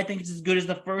 do I think it's as good as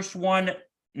the first one?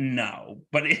 No,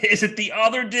 but is it the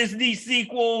other Disney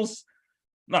sequels?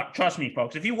 No, trust me,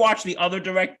 folks. If you watch the other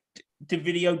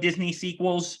direct-to-video Disney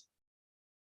sequels,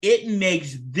 it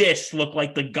makes this look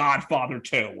like The Godfather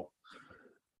 2.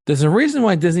 There's a reason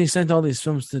why Disney sent all these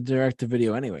films to direct to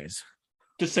video, anyways.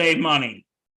 To save money.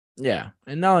 Yeah,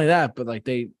 and not only that, but like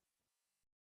they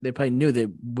probably knew they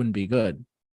wouldn't be good.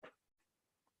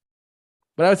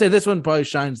 But I would say this one probably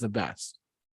shines the best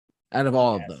out of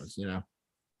all of those, you know.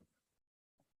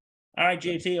 All right,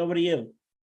 JT, over to you.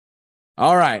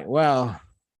 All right, well,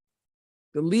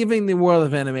 leaving the world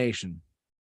of animation,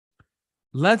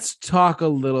 let's talk a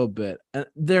little bit.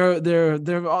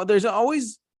 There's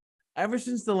always, ever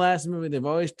since the last movie, they've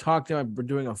always talked about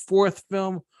doing a fourth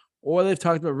film, or they've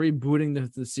talked about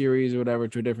rebooting the series or whatever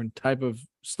to a different type of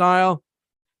style.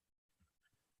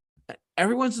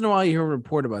 Every once in a while, you hear a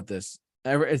report about this.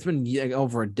 It's been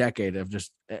over a decade of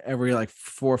just every like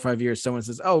 4 or 5 years, someone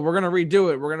says, "Oh, we're gonna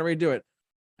redo it. We're gonna redo it,"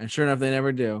 and sure enough, they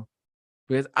never do.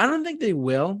 Because I don't think they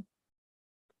will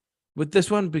with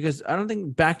this one, because I don't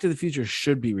think Back to the Future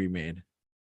should be remade.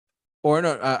 Or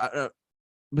no,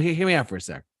 but hear me out for a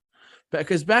sec.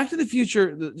 Because Back to the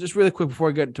Future, just really quick before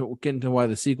I get into why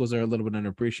the sequels are a little bit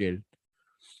underappreciated.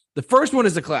 The first one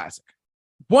is a classic,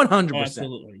 100%.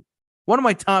 Absolutely. One of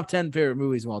my top 10 favorite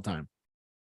movies of all time.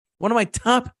 One of my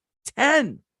top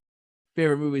 10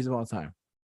 favorite movies of all time.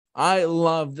 I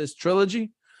love this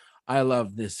trilogy. I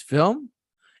love this film.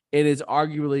 It is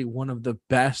arguably one of the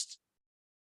best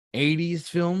 80s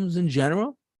films in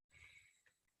general.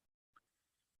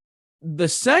 The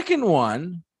second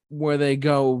one, where they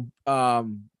go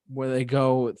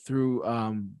through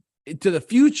to the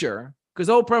future, because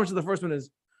the whole premise of the first one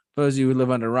is, for those of you who live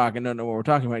under a rock and don't know what we're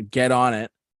talking about, get on it.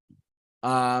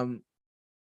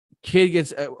 Kid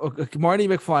gets Marty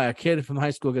McFly, a kid from high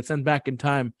school, gets sent back in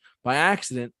time by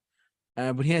accident,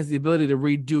 but he has the ability to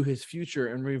redo his future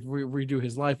and redo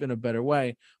his life in a better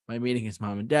way by meeting his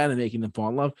mom and dad and making them fall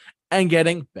in love and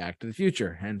getting Back to the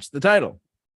Future, hence the title.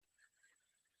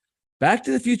 Back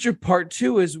to the Future Part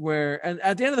 2 is where, and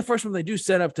at the end of the first one, they do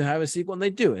set up to have a sequel, and they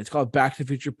do. It's called Back to the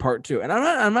Future Part 2. And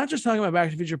I'm not just talking about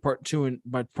Back to the Future Part 2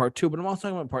 but I'm also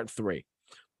talking about Part 3.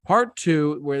 Part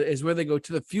 2 where they go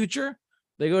to the future.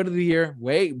 They go to the year,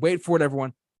 wait for it,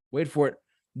 everyone. Wait for it.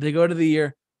 They go to the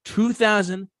year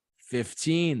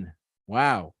 2015.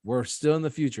 Wow, we're still in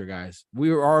the future, guys.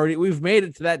 We've made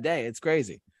it to that day. It's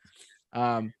crazy.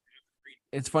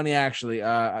 It's funny actually.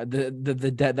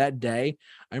 That day,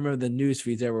 I remember the news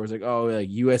feeds everywhere was like, oh,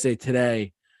 like USA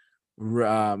Today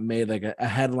made like a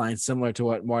headline similar to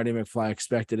what Marty McFly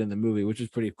expected in the movie, which was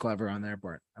pretty clever on their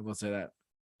part. I will say that.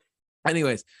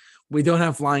 Anyways, we don't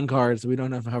have flying cars. We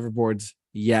don't have hoverboards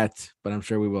yet, but I'm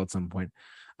sure we will at some point.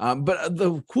 But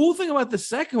the cool thing about the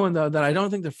second one, though, that I don't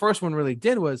think the first one really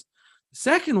did, was the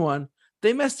second one,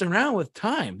 they messed around with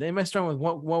time. They messed around with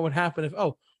what would happen if,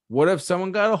 what if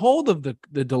someone got a hold of the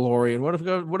DeLorean?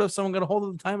 What if someone got a hold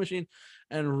of the time machine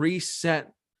and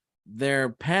reset their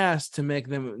past to make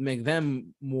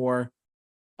them more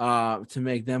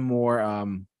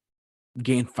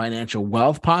gain financial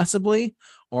wealth, possibly,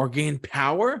 or gain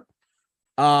power?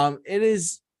 It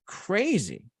is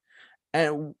crazy.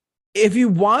 And if you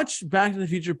watch Back to the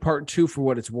Future Part 2 for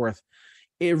what it's worth,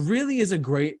 it really is a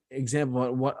great example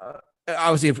of what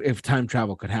obviously if time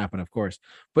travel could happen, of course,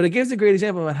 but it gives a great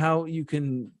example of how you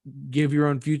can give your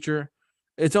own future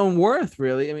its own worth.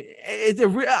 Really, I mean,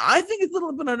 I think it's a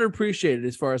little bit underappreciated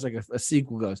as far as like a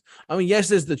sequel goes. I mean, yes,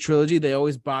 there's the trilogy. They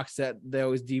always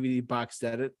DVD box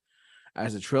set it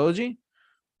as a trilogy,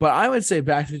 but I would say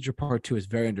Back to the Future Part 2 is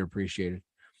very underappreciated.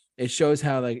 It shows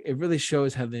how it really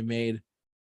shows how they made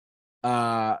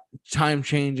time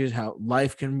changes, how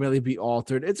life can really be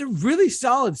altered. It's a really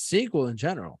solid sequel in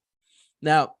general.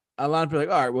 Now, a lot of people are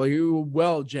like, all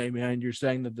right, Jay, man, you're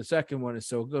saying that the second one is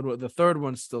so good. Well, the third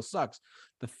one still sucks.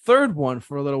 The third one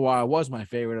for a little while was my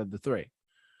favorite of the three,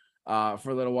 for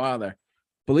a little while there.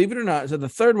 believe it or not, so the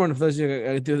third one, for those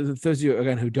of you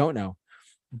again who don't know,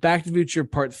 Back to the Future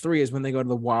Part 3 is when they go to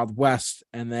the Wild West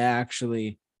and they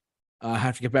actually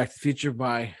have to get Back to the Future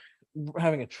by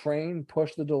having a train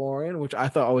push the DeLorean, which I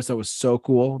always thought was so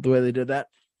cool the way they did that.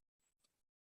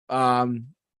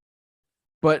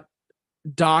 But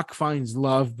Doc finds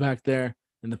love back there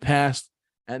in the past,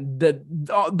 and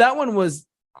that one was,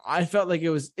 I felt like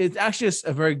it's actually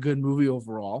a very good movie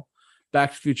overall.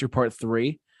 Back to the Future Part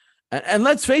 3. And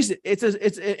let's face it,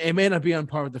 it may not be on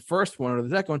par with the first one or the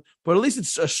second one, but at least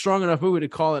it's a strong enough movie to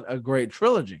call it a great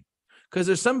trilogy. Because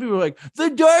there's some people like the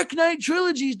Dark Knight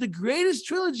trilogy is the greatest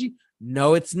trilogy.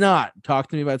 No, it's not. Talk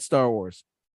to me about Star Wars.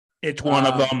 It's one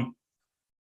of them.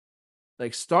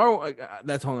 Like Star Wars,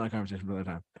 that's a whole other conversation for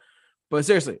another time. But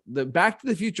seriously, the Back to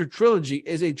the Future trilogy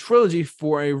is a trilogy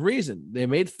for a reason. They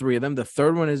made 3 of them. The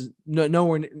third one is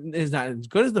nowhere is not as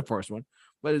good as the first one,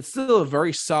 but it's still a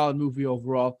very solid movie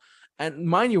overall. And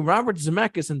mind you, Robert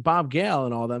Zemeckis and Bob Gale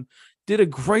and all them did a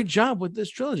great job with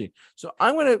this trilogy. So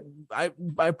I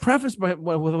preface with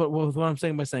what I'm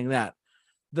saying by saying that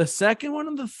the second one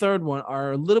and the third one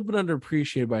are a little bit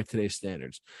underappreciated by today's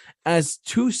standards, as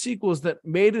 2 sequels that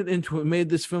made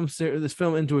this film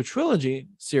into a trilogy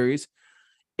series.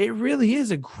 It really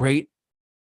is a great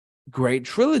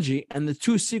trilogy, and the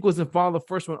 2 sequels that follow the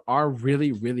first one are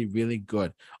really, really, really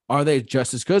good. Are they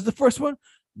just as good as the first one?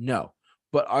 No,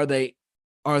 but are they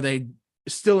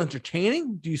still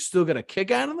entertaining? Do you still get a kick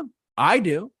out of them? I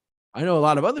do. I know a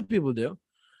lot of other people do.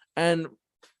 And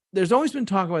there's always been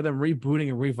talk about them rebooting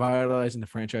and revitalizing the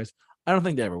franchise. I don't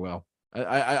think they ever will.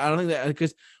 I don't think that,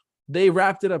 because they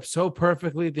wrapped it up so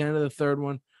perfectly at the end of the third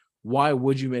one. Why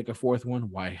would you make a fourth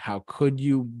one? Why? How could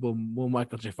you? Will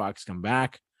Michael J. Fox come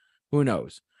back? Who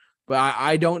knows? But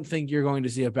I don't think you're going to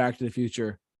see a Back to the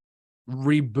Future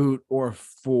reboot or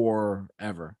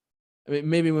forever. I mean,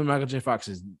 maybe when Michael J. Fox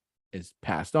is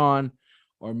passed on,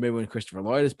 or maybe when Christopher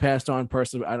Lloyd is passed on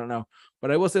personally, I don't know. But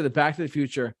I will say that Back to the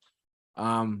Future,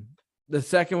 the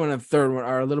second one and third one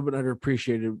are a little bit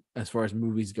underappreciated as far as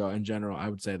movies go in general. I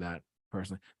would say that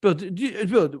personally. Bill, do you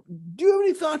have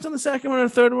any thoughts on the second one or the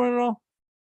third one at all?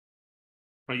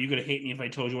 Are you gonna hate me if I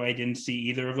told you I didn't see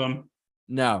either of them?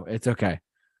 No, it's okay.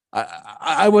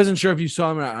 I wasn't sure if you saw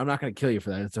them or not. I'm not going to kill you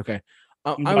for that. It's okay.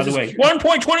 By the way,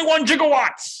 1.21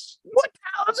 gigawatts. What the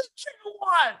hell is a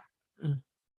gigawatt?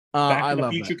 Back I to the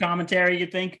love future that. commentary. You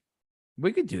think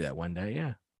We could do that one day?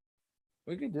 Yeah,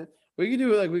 we could do. We could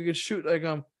do it like we could shoot like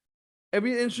It'd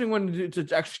be an interesting one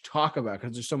to actually talk about,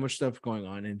 because there's so much stuff going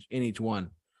on in each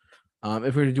one.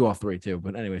 If we were to do all 3 too,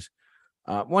 but anyways,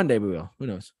 one day we will. Who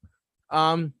knows?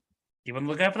 you want to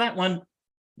look out for that one?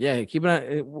 Yeah, keep it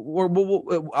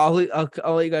on. I'll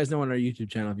let you guys know on our YouTube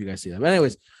channel if you guys see that. But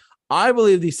anyways, I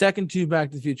believe the second 2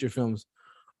 Back to the Future films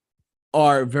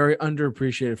are very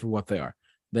underappreciated for what they are.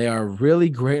 They are really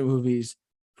great movies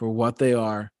for what they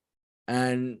are,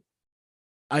 and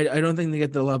I don't think they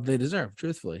get the love they deserve,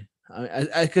 truthfully.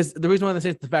 Because the reason why they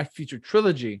say it's the Back to the Future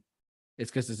trilogy is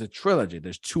because it's a trilogy.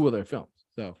 There's 2 other films,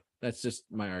 so that's just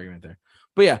my argument there.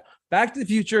 But yeah, Back to the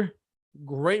Future,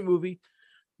 great movie,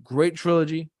 great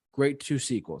trilogy, great 2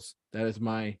 sequels. That is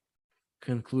my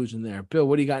conclusion there. Bill,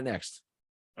 what do you got next?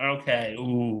 Okay.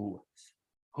 Ooh.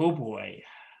 Oh boy.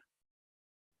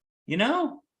 You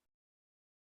know,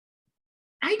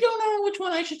 I don't know which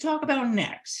one I should talk about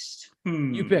next.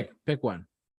 You pick one.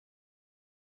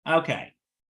 Okay.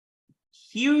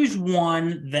 Here's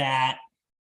one that,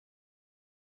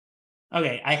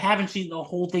 okay, I haven't seen the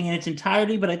whole thing in its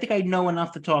entirety, but I think I know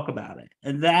enough to talk about it.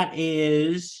 And that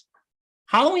is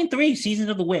Halloween 3, Seasons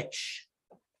of the Witch.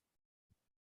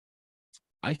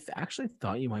 I actually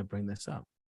thought you might bring this up.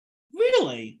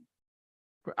 Really?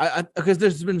 Because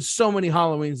there's been so many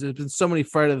Halloweens, there's been so many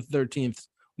Friday the 13th.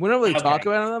 We don't really talk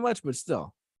about it that much, but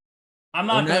still. I'm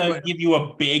not going to give you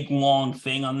a big long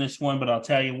thing on this one, but I'll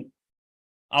tell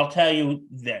you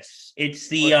this. It's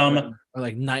the or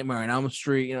like Nightmare on Elm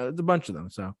Street, there's a bunch of them.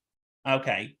 So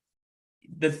okay.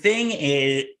 The thing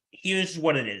is, here's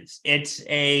what it is. It's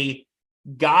a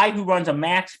guy who runs a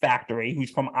Max factory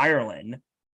who's from Ireland.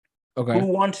 Okay. Who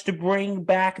wants to bring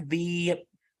back the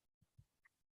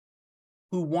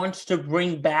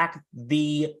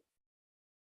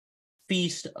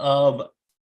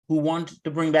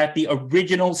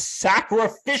original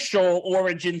sacrificial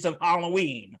origins of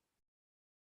Halloween.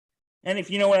 And if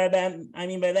you know what I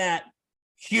mean by that,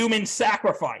 human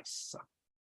sacrifice.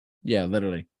 Yeah,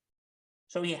 literally.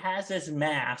 So he has this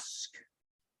mask.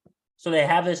 So they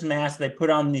have this mask they put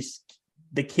on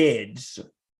the kids.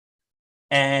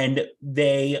 And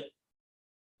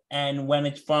when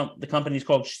it's from the company's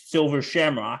called Silver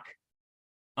Shamrock,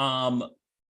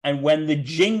 And when the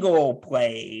jingle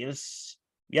plays,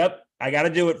 yep, I got to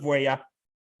do it for you.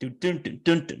 Dun, dun, dun,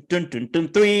 dun, dun, dun, dun, dun.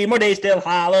 3 more days till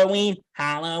Halloween,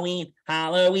 Halloween,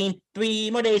 Halloween.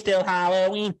 3 more days till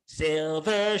Halloween,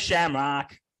 Silver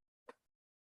Shamrock.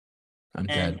 I'm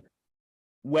And dead.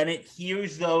 when it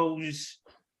hears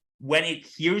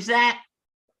that,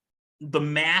 the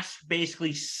mask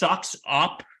basically sucks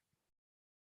up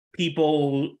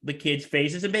the kids'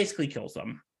 faces, and basically kills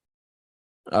them.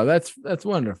 Oh, that's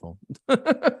wonderful.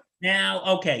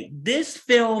 Now, okay, this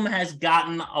film has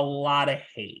gotten a lot of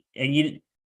hate, and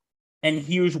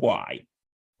here's why.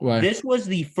 Why? This was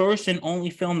the first and only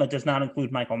film that does not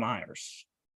include Michael Myers.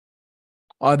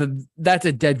 Oh, that's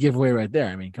a dead giveaway right there.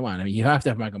 I mean, come on. I mean, you have to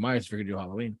have Michael Myers if you're gonna do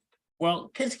Halloween. Well,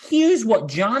 because here's what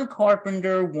John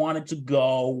Carpenter wanted to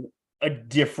go a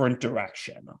different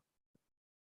direction.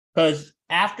 Because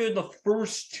after the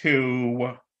first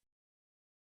two,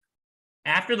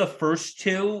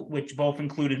 which both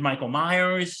included Michael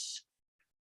Myers,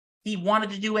 he wanted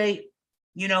to do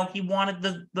he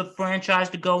wanted the franchise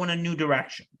to go in a new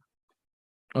direction.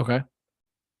 Okay.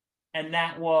 And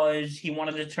that was, he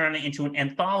wanted to turn it into an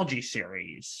anthology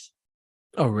series.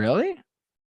 Oh, really?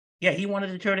 Yeah, he wanted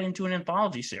to turn it into an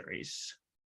anthology series.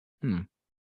 And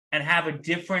have a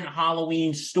different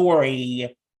Halloween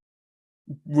story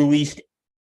released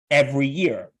every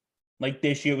year. Like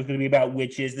this year it was going to be about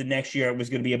witches. The next year it was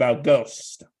going to be about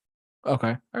ghosts.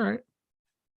 Okay. All right.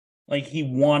 Like he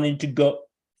wanted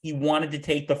to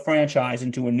take the franchise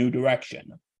into a new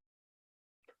direction.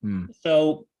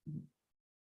 So,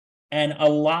 and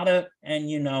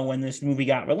when this movie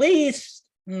got released,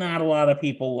 not a lot of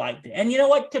people liked it. And you know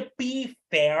what? To be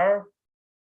fair,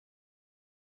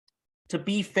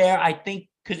 I think,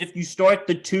 because if you start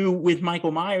the two with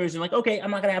Michael Myers and like, okay, I'm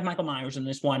not going to have Michael Myers in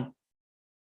this one,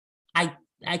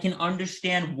 I can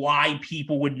understand why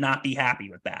people would not be happy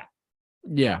with that.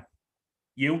 Yeah.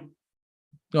 You?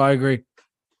 No, I agree.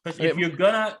 Because if you're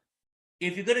gonna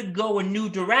go a new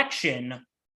direction,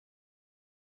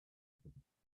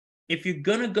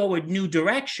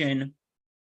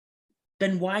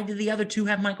 then why did the other two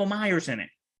have Michael Myers in it?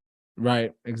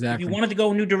 Right, exactly. If you wanted to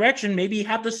go a new direction, maybe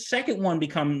have the second one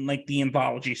become like the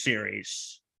anthology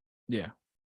series. Yeah.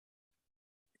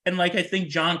 And like, I think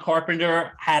John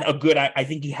Carpenter had a good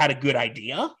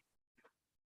idea.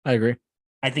 I agree.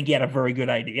 I think he had a very good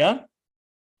idea.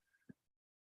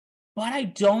 But I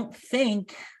just don't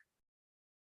think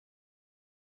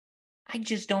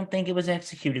it was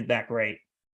executed that great.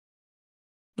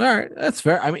 All right, that's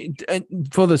fair. I mean,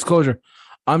 full disclosure,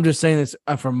 I'm just saying this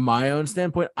from my own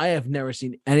standpoint. I have never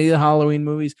seen any of the Halloween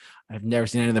movies. I've never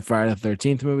seen any of the Friday the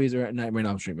 13th movies or Nightmare on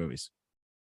Elm Street movies.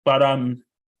 But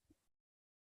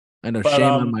I know, shame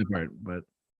on my part,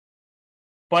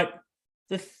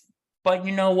 but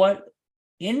you know what?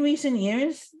 In recent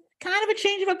years, kind of a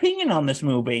change of opinion on this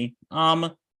movie.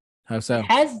 How so?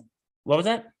 What was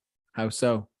that? How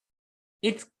so?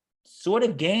 It's sort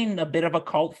of gained a bit of a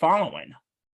cult following.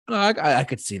 Oh, I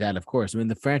could see that, of course. I mean,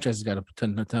 the franchise has got a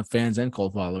ton of fans and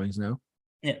cult followings now.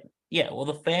 Yeah. Well,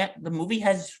 the movie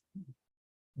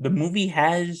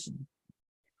has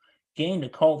gained a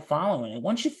cult following. And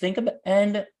once you think about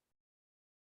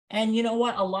and you know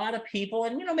what, a lot of people,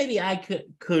 and maybe I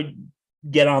could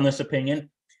get on this opinion.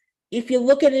 If you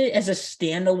look at it as a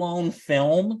standalone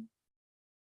film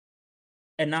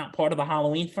and not part of the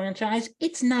Halloween franchise,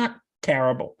 it's not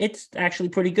terrible. It's actually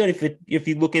pretty good if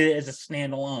you look at it as a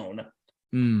standalone.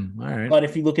 All right. But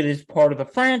if you look at it as part of the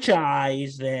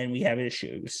franchise, then we have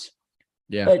issues.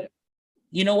 Yeah. But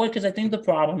you know what? Because I think the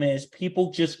problem is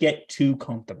people just get too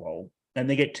comfortable and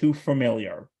they get too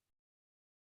familiar.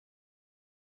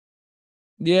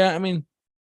 Yeah, I mean,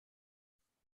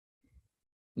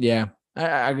 yeah,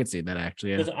 I could see that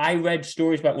actually. Because I read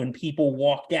stories about when people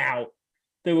walked out,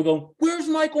 they were going, "Where's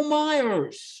Michael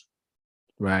Myers?"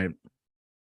 Right.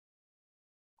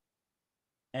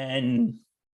 And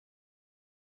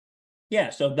yeah,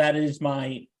 so that is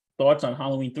my thoughts on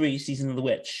Halloween 3, Season of the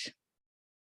Witch.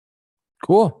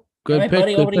 Cool. Good All right, pick.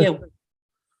 buddy, good over pick. to you.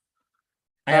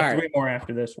 I have All right. 3 more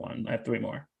after this one. I have 3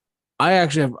 more. I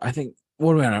actually have, I think,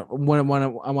 what am I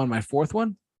on? I'm on my 4th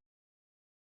one.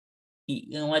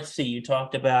 Let's see. You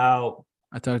talked about.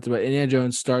 I talked about Indiana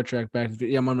Jones, Star Trek, Back to the.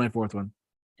 Yeah, I'm on my 4th one.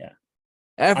 Yeah.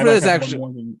 After this, have actually,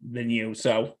 more than you.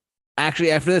 So.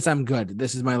 Actually, after this, I'm good.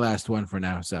 This is my last one for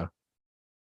now. So.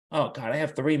 Oh God, I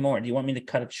have 3 more. Do you want me to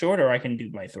cut it short, or I can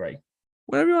do my 3?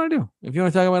 Whatever you want to do. If you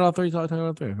want to talk about all 3, talk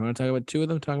about 3. If you want to talk about 2 of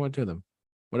them, talk about 2 of them.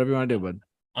 Whatever you want to do, bud.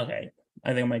 Okay,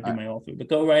 I think I might do my all 3, but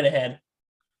go right ahead.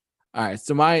 All right.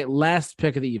 So my last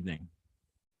pick of the evening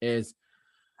is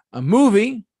a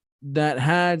movie that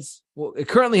has it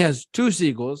currently has two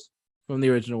sequels from the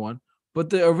original one, but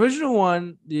the original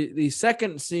one, the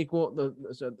second sequel,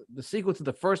 the sequel to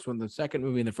the first one, the second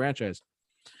movie in the franchise,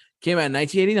 came out in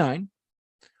 1989.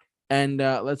 And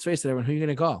let's face it, everyone, who are you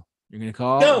going to call? You're going to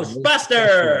call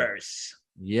Ghostbusters.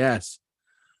 Yes.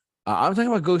 I'm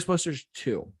talking about Ghostbusters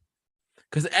 2.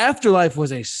 Because Afterlife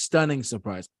was a stunning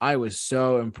surprise. I was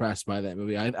so impressed by that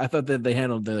movie. I thought that they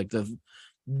handled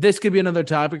this could be another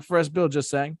topic for us, Bill, just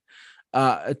saying.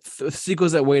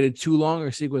 Sequels that waited too long,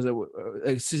 or sequels that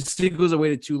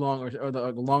waited too long, or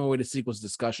the long awaited sequels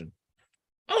discussion.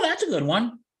 Oh, that's a good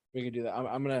one. We could do that.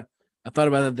 I thought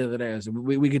about that the other day. So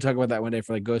we could talk about that one day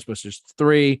for like Ghostbusters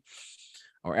 3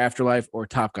 or Afterlife or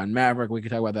Top Gun Maverick. We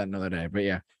could talk about that another day. But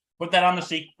yeah. Put that on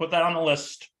the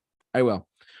list. I will.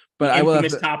 But the I will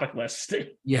infamous topic list.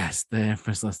 Yes, the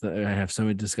infamous list that I have so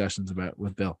many discussions about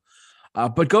with Bill.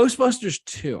 But Ghostbusters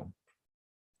 2.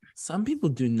 Some people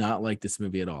do not like this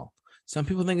movie at all. Some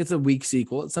people think it's a weak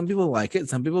sequel. Some people like it.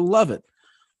 Some people love it.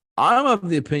 I'm of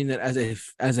the opinion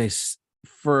that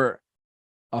for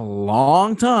a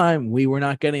long time, we were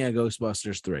not getting a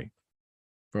Ghostbusters 3.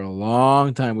 For a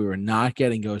long time, we were not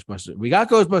getting Ghostbusters. We got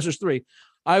Ghostbusters 3.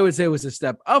 I would say it was a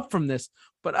step up from this,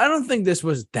 but I don't think this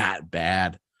was that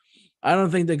bad. I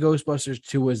don't think the Ghostbusters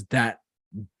 2 was that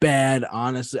bad,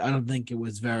 honestly. I don't think it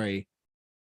was very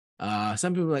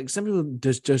some people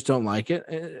just don't like it.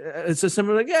 It's just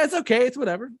something like, yeah, it's okay, it's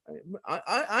whatever.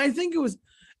 I think it was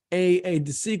a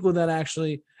sequel that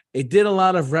actually it did a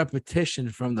lot of repetition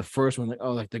from the first one,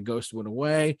 like the ghost went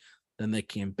away, then they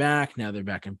came back, now they're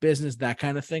back in business, that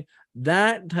kind of thing.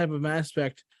 That type of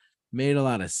aspect made a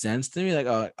lot of sense to me.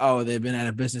 Like, oh, they've been out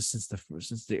of business since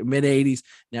the mid 80s.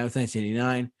 Now it's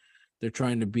 1989. They're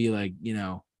trying to be like,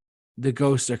 the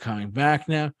ghosts are coming back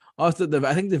now. Also,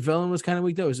 I think the villain was kind of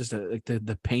weak though. It was just like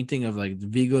the painting of like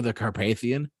Vigo the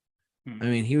Carpathian. I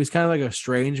mean, he was kind of like a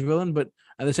strange villain, but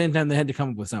at the same time, they had to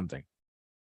come up with something.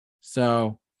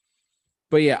 So,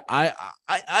 but yeah, I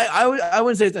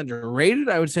wouldn't say it's underrated.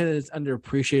 I would say that it's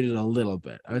underappreciated a little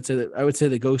bit. I would say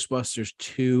the Ghostbusters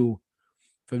 2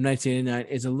 from 1989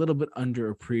 is a little bit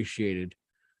underappreciated.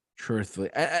 Truthfully,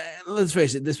 let's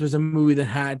face it, this was a movie that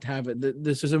had to have it.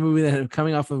 This was a movie that had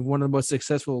coming off of one of the most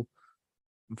successful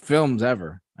films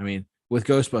ever. I mean, with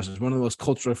Ghostbusters, one of the most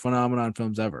cultural phenomenon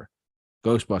films ever.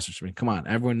 Ghostbusters. I mean, come on,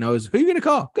 everyone knows who you're gonna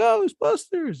call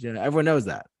Ghostbusters. Everyone knows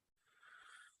that.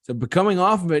 So, but coming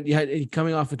off of it,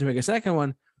 to make a second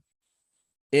one,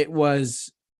 it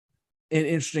was an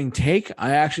interesting take.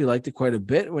 I actually liked it quite a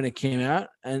bit when it came out,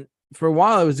 and for a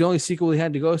while, it was the only sequel we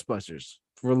had to Ghostbusters.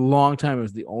 For a long time, it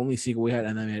was the only sequel we had,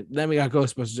 and then we got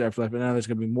Ghostbusters Afterlife, but now there's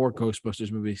going to be more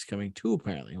Ghostbusters movies coming too,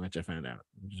 apparently, which I found out.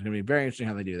 Which is going to be very interesting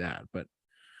how they do that. But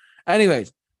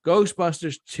anyways,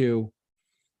 Ghostbusters 2,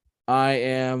 I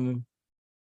am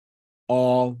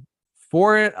all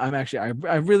for it.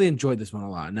 I really enjoyed this one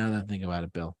a lot. Now that I think about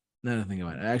it, Bill. Now that I think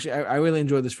about it, actually, I really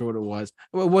enjoyed this for what it was.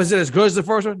 Was it as good as the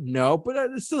first one? No, but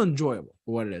it's still enjoyable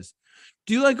for what it is.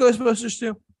 Do you like Ghostbusters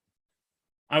 2?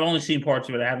 I've only seen parts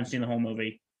of it. I haven't seen the whole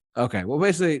movie. Okay. Well,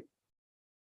 basically,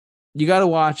 you got to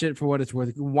watch it for what it's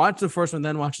worth. Watch the first one,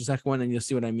 then watch the second one, and you'll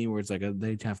see what I mean, where it's like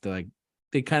they have to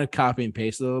they kind of copy and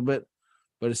paste a little bit,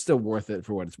 but it's still worth it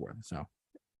for what it's worth. So,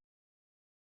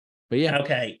 but yeah.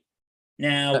 Okay.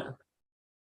 Now,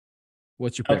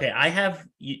 what's your pick? Okay,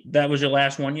 that was your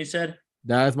last one you said?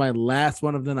 That was my last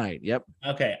one of the night. Yep.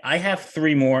 Okay, I have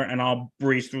 3 more, and I'll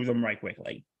breeze through them right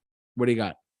quickly. What do you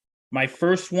got? My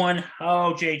first one,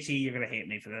 JT, you're going to hate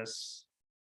me for this.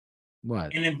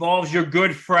 What? It involves your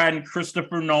good friend,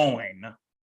 Christopher Nolan.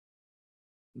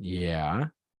 Yeah.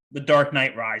 The Dark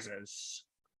Knight Rises.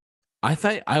 I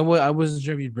thought I wasn't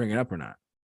sure if you'd bring it up or not.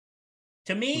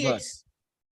 To me,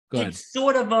 it's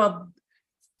sort of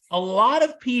a lot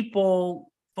of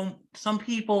people, some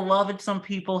people love it, some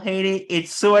people hate it.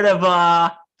 It's sort of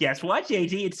guess what,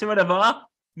 JT? It's sort of a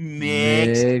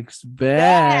mixed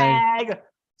bag.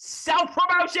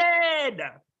 Self-promotion.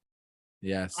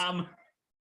 Yes.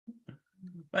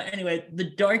 But anyway, The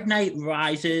Dark Knight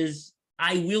Rises,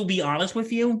 I will be honest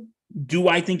with you. Do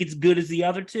I think it's good as the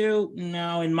other two?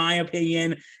 No, in my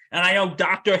opinion. And I know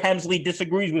Dr. Hemsley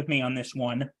disagrees with me on this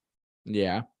one.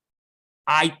 Yeah.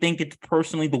 I think it's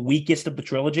personally the weakest of the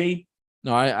trilogy.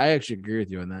 No, I actually agree with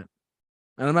you on that.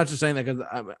 And I'm not just saying that because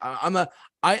I'm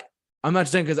not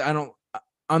saying because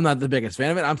I'm not the biggest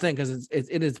fan of it. I'm saying because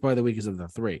it is probably the weakest of the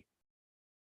 3.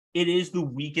 It is the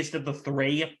weakest of the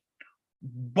 3,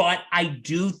 but I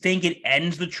do think it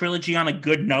ends the trilogy on a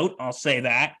good note. I'll say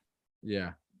that.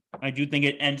 Yeah. I do think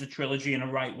it ends the trilogy in a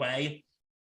right way.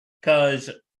 Because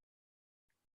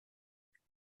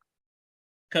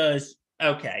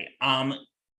Okay.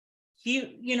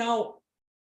 You know,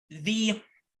 the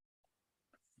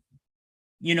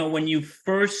when you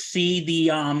first see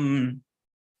the I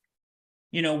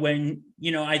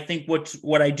think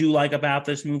what I do like about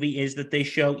this movie is that they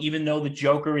show, even though the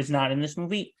Joker is not in this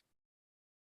movie,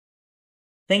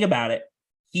 think about it,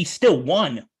 he still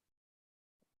won.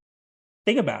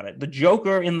 Think about it. The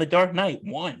Joker in The Dark Knight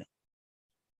won.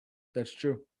 That's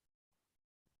true.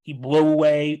 He blew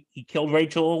away, he killed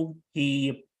Rachel,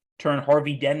 he turned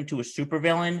Harvey Dent into a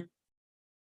supervillain.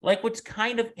 Like, what's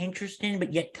kind of interesting,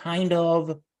 but yet kind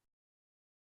of,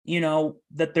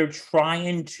 that they're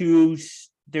trying to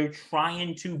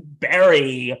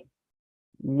bury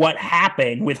what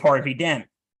happened with Harvey Dent.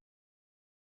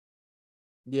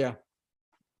 Yeah.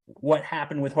 What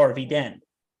happened with Harvey Dent.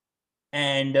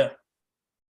 And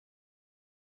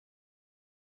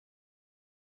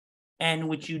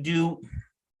what you do,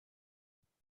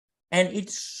 and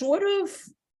it's sort of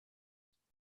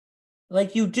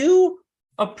like, you do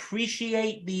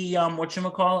appreciate the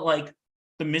whatchamacallit, like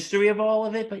the mystery of all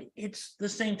of it, but it's the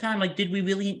same time, like, did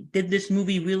this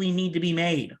movie really need to be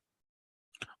made?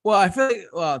 Well, I feel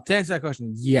like, to answer that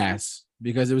question, yes,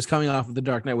 because it was coming off of The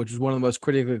Dark Knight, which was one of the most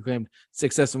critically acclaimed,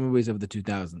 successful movies of the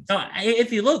 2000s. No,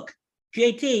 if you look,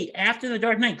 JT, after The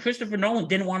Dark Knight, Christopher Nolan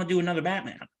didn't want to do another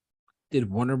Batman. Did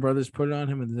Warner Brothers put it on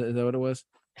him? Is that what it was?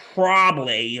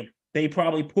 Probably. They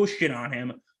probably pushed it on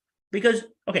him because,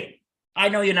 okay, I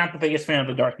know you're not the biggest fan of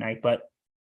The Dark Knight, but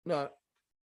No.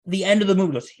 The end of the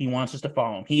movie, he wants us to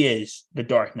follow him. He is the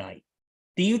Dark Knight.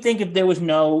 Do you think if there was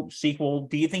no sequel,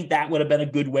 do you think that would have been a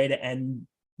good way to end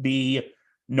the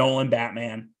Nolan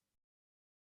Batman?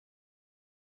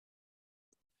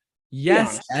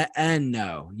 Yes and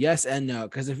no. Yes and no.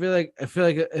 Because I feel like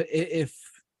if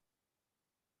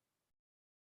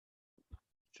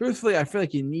truthfully, I feel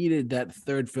like you needed that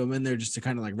third film in there just to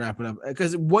kind of like wrap it up.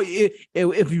 Because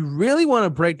if you really want to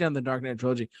break down the Dark Knight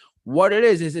trilogy, what it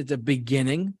is it's a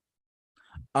beginning,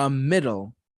 a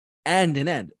middle, and an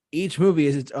end. Each movie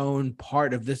is its own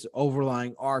part of this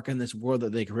overlying arc in this world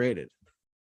that they created.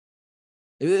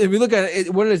 If you look at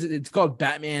it, what is it? It's called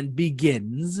Batman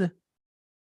Begins.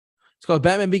 It's called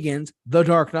Batman Begins, The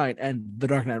Dark Knight, and The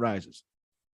Dark Knight Rises.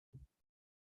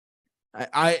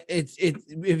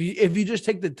 If you just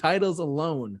take the titles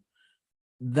alone,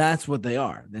 that's what they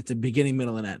are. That's a beginning,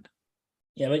 middle, and end.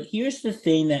 Yeah, but here's the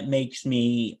thing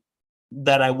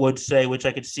that I would say, which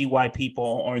I could see why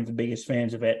people aren't the biggest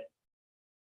fans of it.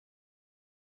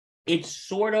 It's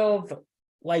sort of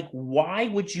like, why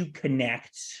would you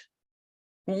connect?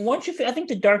 Well, I think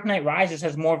The Dark Knight Rises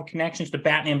has more of a connections to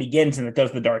Batman Begins than it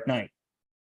does The Dark Knight.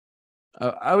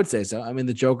 I would say so. I mean,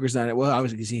 the Joker's not it. Well,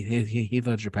 obviously, Heath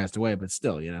Ledger passed away, but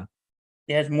still, It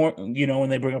has more, when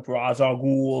they bring up Ra's al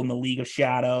Ghul and the League of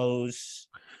Shadows.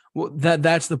 Well,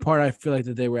 that's the part I feel like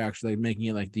that they were actually making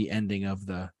it like the ending of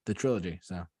the trilogy.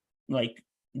 So, like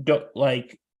Doug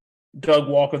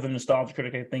Walker, the nostalgia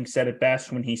critic, I think, said it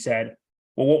best when he said,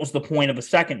 "Well, what was the point of the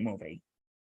second movie?"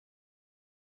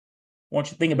 Once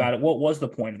you think about it, what was the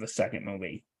point of the second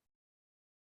movie?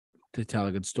 To tell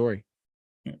a good story.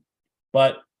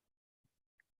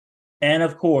 And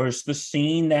of course, the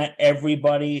scene that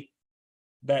everybody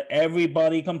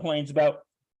complains about.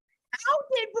 How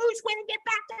did Bruce Wayne get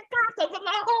back to Gotham from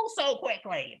the hole so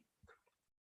quickly?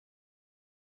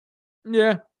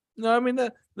 Yeah. No, I mean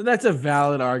that's a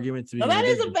valid argument to be. No, that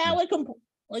is a valid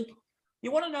like,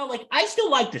 you want to know, like, I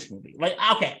still like this movie. Like,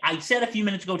 okay, I said a few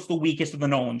minutes ago it's the weakest of the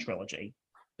Nolan trilogy.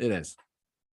 It is.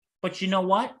 But you know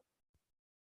what?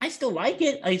 I still like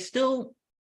it.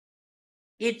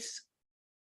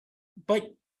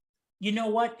 But you know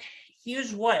what?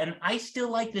 Here's what, and I still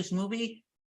like this movie.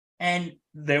 And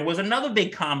there was another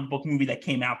big comic book movie that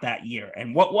came out that year.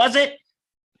 And what was it?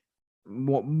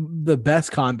 The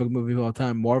best comic book movie of all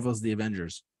time, Marvel's The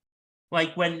Avengers.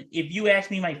 Like, if you ask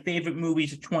me my favorite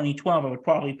movies of 2012, I would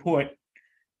probably put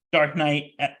Dark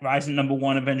Knight at Rise at number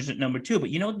 1, Avengers at number 2. But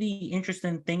you know, the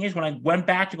interesting thing is, when I went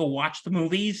back to go watch the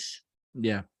movies,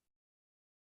 yeah,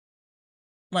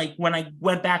 like when I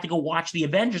went back to go watch the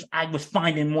Avengers, I was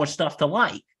finding more stuff to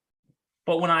like.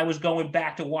 But when I was going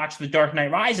back to watch The Dark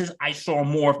Knight Rises, I saw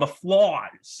more of the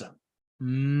flaws.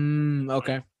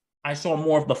 Okay. I saw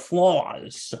more of the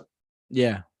flaws.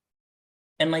 Yeah.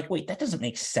 And like, wait, that doesn't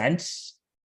make sense.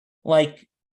 Like,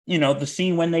 the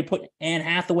scene when they put Anne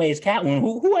Hathaway as Catwoman,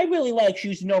 who I really like.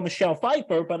 She's no Michelle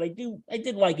Pfeiffer, but I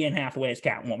did like Anne Hathaway as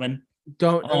Catwoman.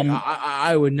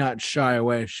 I would not shy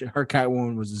away. Her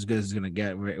Catwoman was as good as it's gonna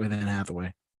get with Anne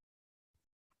Hathaway.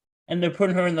 And they're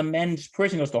putting her in the men's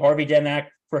prison because the Harvey Dent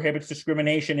Act prohibits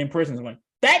discrimination in prisons. I'm like,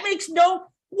 that makes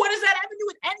what does that have to do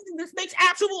with this makes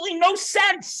absolutely no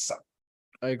sense.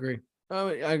 I agree. Oh,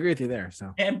 I agree with you there.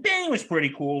 So And Bane was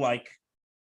pretty cool. Like,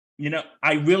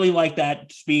 I really like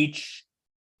that speech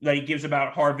that he gives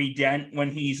about Harvey Dent when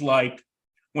he's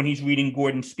reading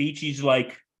Gordon's speech. He's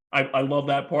like, I love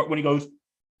that part when he goes,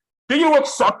 "Do you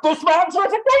accept this man's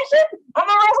resignation and the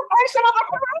resignation of the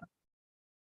crew?"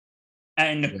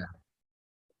 And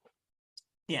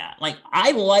like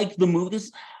I like the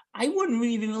movies. I wouldn't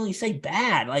even really say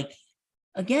bad. Like,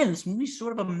 again, this movie's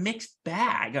sort of a mixed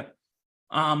bag.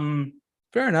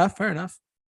 Fair enough.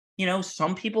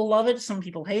 Some people love it, some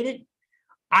people hate it.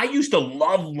 I used to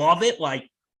love it. Like,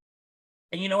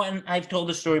 and and I've told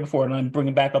this story before, and I'm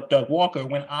bringing back up Doug Walker.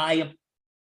 When I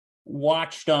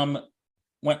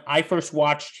first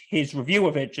watched his review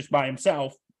of it just by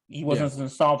himself, he wasn't a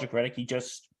nostalgia critic. He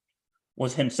just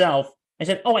was himself. I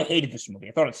said, "Oh, I hated this movie.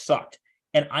 I thought it sucked."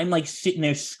 And I'm like sitting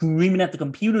there screaming at the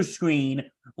computer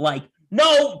screen, like,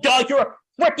 "No, Doug, you're a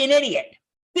freaking idiot.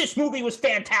 This movie was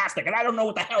fantastic, and I don't know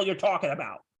what the hell you're talking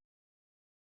about."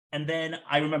 And then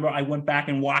I remember I went back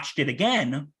and watched it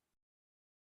again.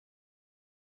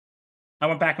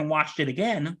 And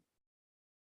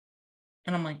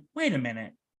I'm like, wait a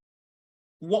minute.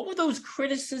 What were those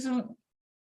criticisms?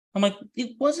 I'm like,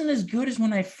 it wasn't as good as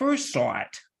when I first saw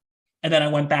it. And then I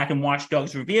went back and watched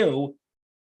Doug's review.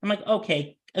 I'm like,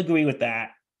 okay, agree with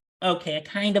that. Okay, I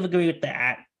kind of agree with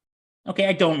that. Okay,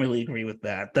 I don't really agree with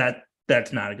that.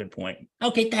 That's not a good point.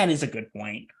 Okay, that is a good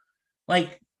point.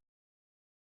 Like,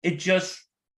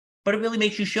 but it really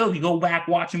makes you show. If you go back,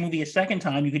 watch a movie a second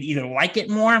time, you could either like it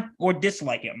more or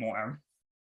dislike it more.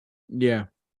 Yeah.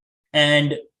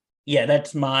 And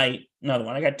that's another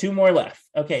one. I got two more left.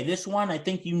 Okay, this one, I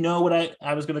think you know what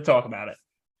I was going to talk about it.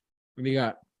 What do you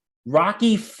got?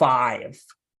 Rocky V.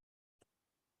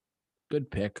 Good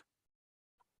pick.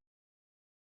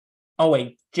 Oh,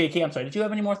 wait, JT, I'm sorry. Did you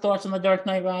have any more thoughts on The Dark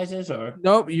Knight Rises? Or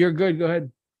Nope, you're good. Go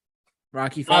ahead.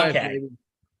 Rocky V. Okay. Baby.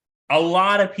 A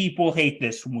lot of people hate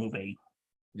this movie.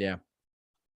 Yeah.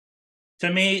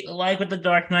 To me, like with The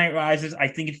Dark Knight Rises, I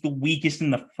think it's the weakest in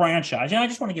the franchise. And I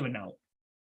just want to give a note.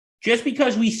 Just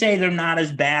because we say they're not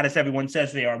as bad as everyone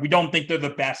says they are, we don't think they're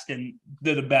the best in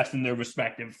their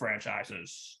respective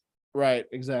franchises. Right,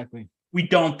 exactly. We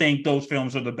don't think those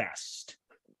films are the best.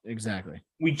 Exactly.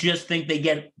 We just think they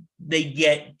get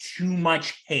too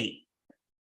much hate.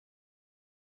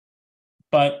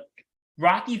 But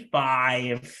Rocky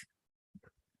V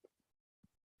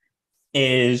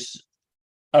is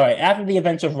all right. After the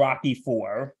events of Rocky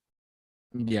IV,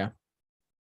 Yeah.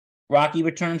 Rocky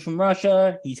returns from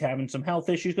Russia. He's having some health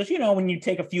issues because when you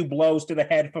take a few blows to the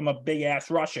head from a big ass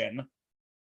Russian,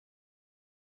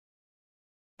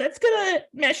 that's gonna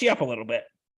mess you up a little bit.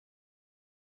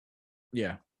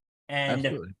 Yeah. And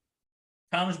absolutely.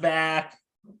 Comes back,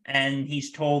 and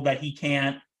he's told that he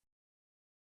can't.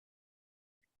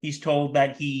 He's told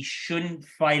that he shouldn't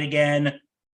fight again,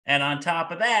 and on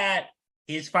top of that,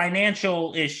 his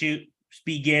financial issues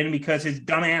begin because his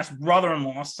dumbass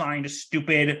brother-in-law signed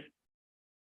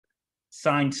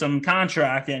some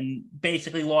contract and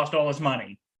basically lost all his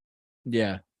money.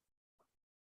 Yeah.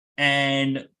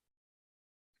 And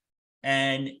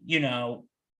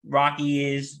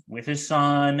Rocky is with his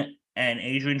son, and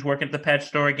Adrian's working at the pet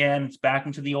store again. It's back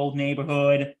into the old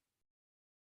neighborhood.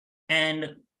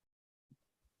 And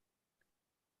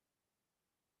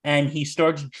he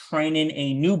starts training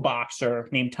a new boxer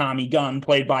named Tommy Gunn,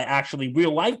 played by actually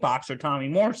real-life boxer Tommy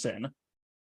Morrison.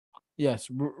 Yes,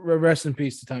 rest in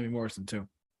peace to Tommy Morrison, too.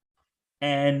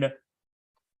 And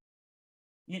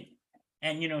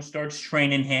starts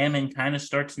training him and kind of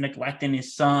starts neglecting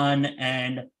his son.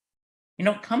 And,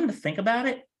 come to think about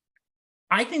it,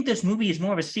 I think this movie is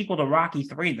more of a sequel to Rocky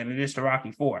III than it is to Rocky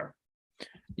IV.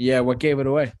 Yeah, what gave it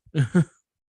away?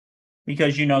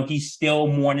 Because, he's still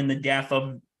mourning the death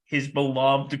of his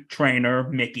beloved trainer,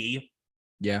 Mickey.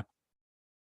 Yeah.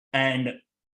 And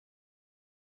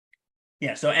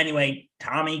so anyway,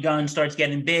 Tommy Gunn starts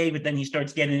getting big, but then he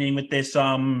starts getting in with this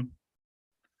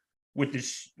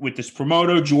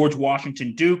promoter, George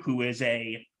Washington Duke, who is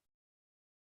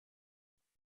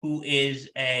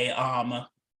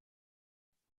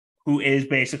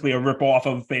basically a ripoff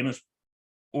of famous,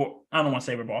 or I don't want to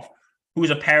say ripoff, who is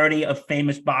a parody of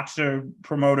famous boxer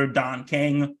promoter Don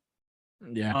King.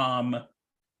 Yeah.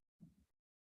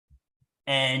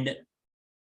 And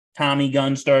Tommy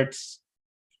Gunn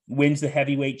wins the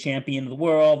heavyweight champion of the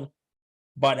world,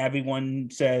 but everyone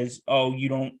says, "Oh,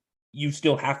 you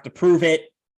still have to prove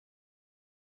it.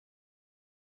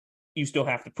 You still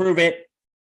have to prove it."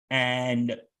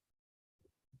 And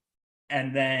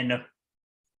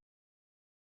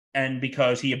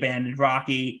because he abandoned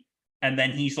Rocky, And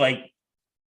then he's like,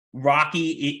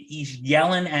 he's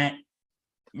yelling at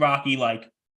Rocky like,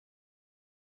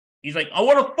 he's like, I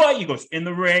want to fight. He goes in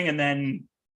the ring, and then,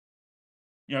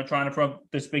 trying to provoke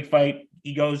this big fight.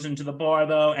 He goes into the bar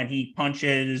though, and he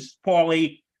punches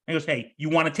Paulie. And he goes, "Hey, you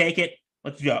want to take it?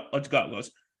 Let's go. Let's go." He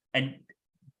goes, and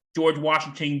George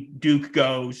Washington Duke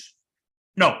goes,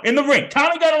 "No, in the ring.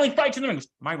 Tommy Gunn only fights in the ring." He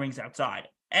goes, "My ring's outside,"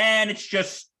 and it's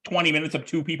just 20 minutes of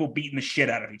two people beating the shit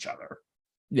out of each other.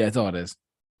 Yeah, that's all it is.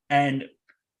 And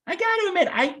I gotta admit,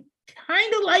 I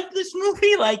kind of like this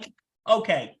movie. Like,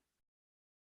 okay,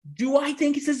 do I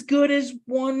think it's as good as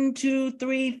 1, 2,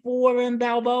 3, 4 and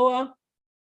Balboa?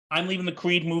 I'm leaving the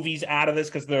Creed movies out of this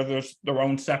because they're their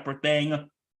own separate thing.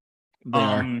 They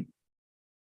are.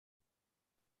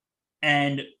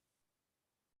 And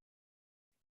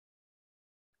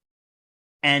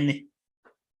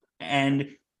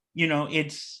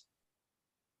it's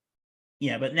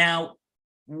but now,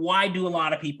 why do a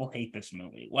lot of people hate this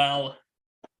movie? Well,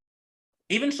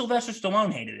 even Sylvester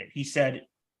Stallone hated it. He said,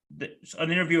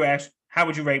 an interviewer asked, "How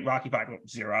would you rate Rocky V?"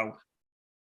 0.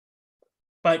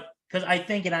 But because I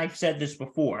think, and I've said this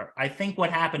before, I think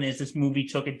what happened is this movie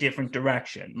took a different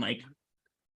direction. Like,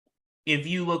 if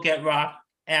you look at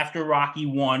after Rocky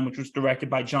 1, which was directed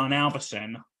by John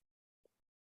Alvison,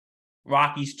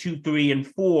 Rockies 2, 3, and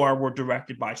 4 were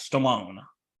directed by Stallone.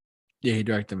 Yeah, he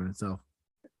directed them himself.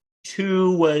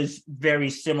 2 was very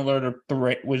similar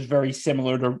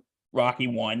to Rocky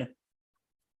 1.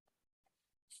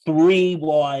 3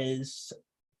 was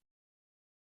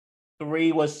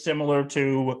similar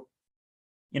to,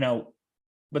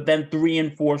 but then 3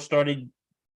 and 4 started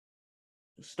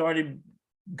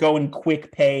going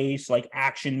quick pace, like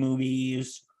action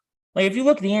movies. Like, if you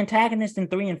look, the antagonist in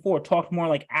 3 and 4 talked more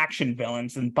like action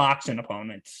villains than boxing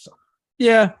opponents.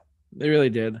 Yeah, they really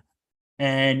did.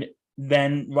 And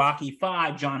then Rocky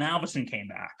 5, John Alvison came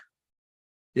back.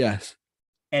 Yes.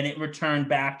 And it returned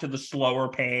back to the slower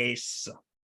pace.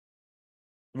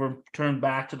 When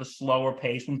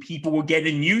people were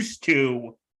getting used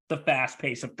to the fast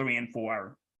pace of 3 and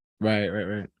 4.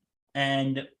 Right.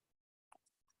 And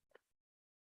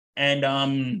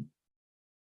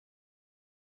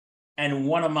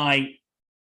one of my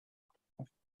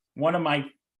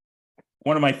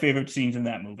favorite scenes in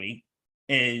that movie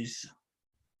is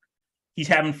he's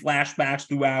having flashbacks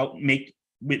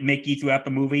with Mickey throughout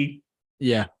the movie.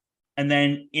 Yeah. And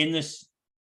then in this,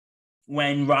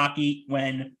 when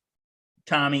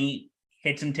Tommy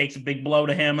hits and takes a big blow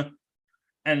to him,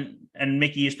 and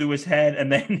Mickey is through his head,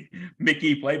 and then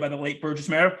Mickey, played by the late Burgess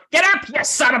Meredith, "Get up, you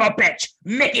son of a bitch!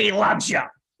 Mickey loves you."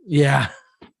 Yeah.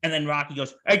 And then Rocky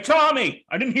goes, "Hey, Tommy,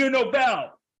 I didn't hear no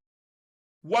bell.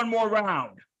 One more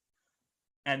round."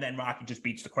 And then Rocky just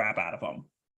beats the crap out of him.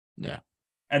 Yeah.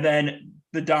 And then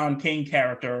the Don King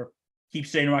character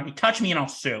keeps saying to Rocky, "Touch me and I'll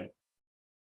sue."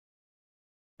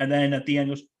 And then at the end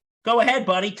goes, "Go ahead,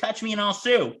 buddy, touch me and I'll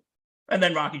sue." And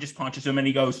then Rocky just punches him and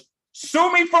he goes,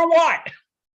 "Sue me for what?"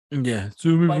 Yeah,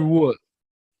 sue me for what?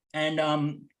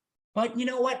 And but you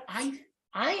know what?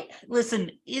 I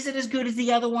listen, is it as good as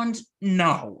the other ones?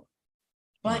 No.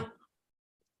 But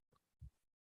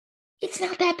it's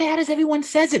not that bad as everyone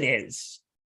says it is.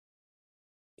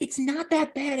 It's not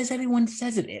that bad as everyone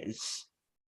says it is.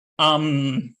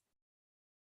 And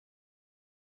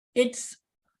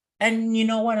you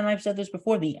know what? And I've said this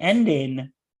before, the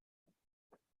ending,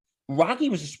 Rocky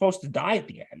was supposed to die at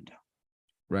the end.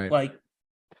 Right. Like,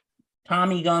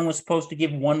 Tommy Gunn was supposed to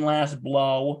give one last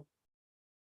blow,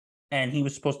 and he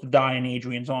was supposed to die in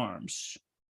Adrian's arms.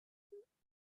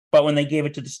 But when they gave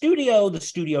it to the studio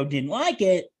didn't like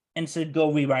it and said,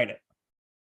 "Go rewrite it."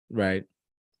 Right.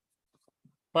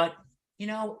 But,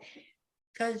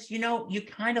 because, you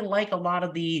kind of like a lot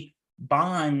of the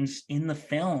bonds in the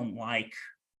film, like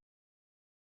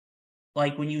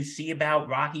when you see about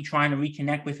Rocky trying to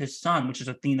reconnect with his son, which is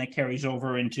a theme that carries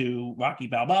over into Rocky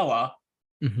Balboa.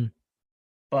 Mm-hmm.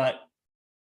 But,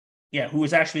 yeah, who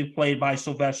was actually played by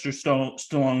Sylvester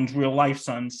Stallone's real life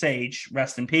son, Sage.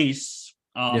 Rest in peace.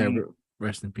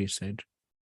 Rest in peace, Sage.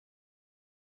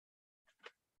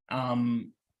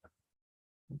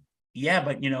 Yeah,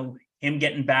 but him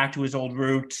getting back to his old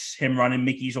roots, him running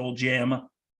Mickey's old gym,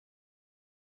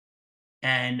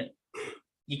 and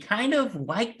you kind of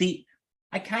like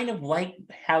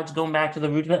how it's going back to the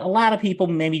roots. But a lot of people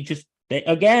maybe just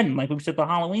again, like we said, the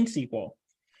Halloween sequel,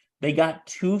 they got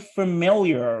too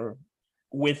familiar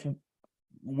with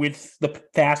the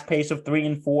fast pace of 3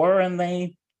 and 4, and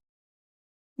they,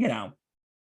 Yeah.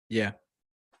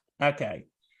 Okay.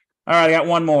 All right, I got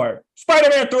one more.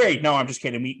 Spider-Man 3. No, I'm just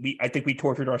kidding. I think we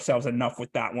tortured ourselves enough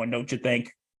with that one, don't you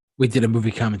think? We did a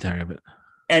movie commentary of it.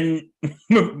 And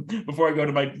before I go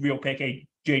to my real pick, hey,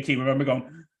 JT, remember going,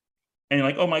 and you're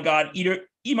like, oh my God,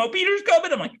 Emo Peter's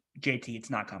coming. I'm like, JT, it's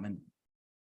not coming.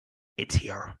 It's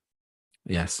here.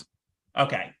 Yes.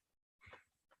 Okay.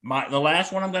 The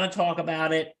last one I'm going to talk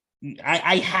about it.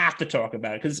 I have to talk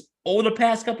about it because over the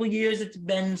past couple of years, it's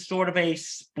been sort of a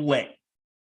split.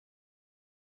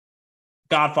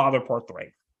 Godfather Part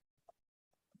 3.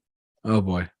 Oh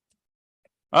boy.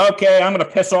 Okay, I'm going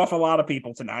to piss off a lot of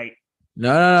people tonight.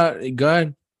 No. Go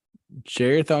ahead.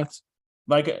 Share your thoughts.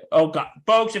 Like, oh God,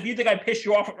 folks, if you think I pissed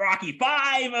you off at Rocky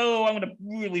 5, oh, I'm going to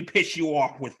really piss you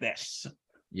off with this.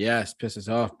 Yes, piss us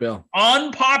off, Bill.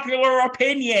 Unpopular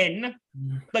opinion.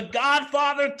 The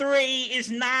Godfather 3 is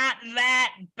not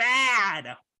that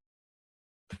bad.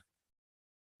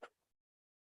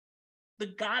 The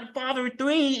Godfather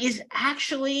 3 is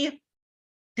actually,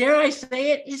 dare I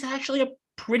say it, is actually a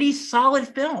pretty solid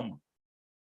film.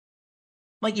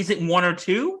 Like, is it 1 or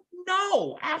 2?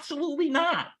 No, absolutely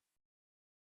not.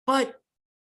 But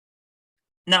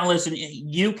now listen,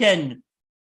 you can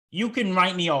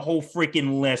write me a whole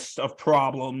freaking list of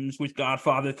problems with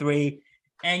Godfather 3.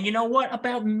 And you know what?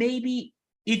 About maybe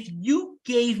if you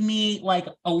gave me like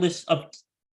a list of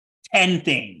 10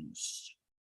 things,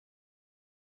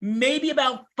 maybe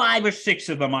about 5 or 6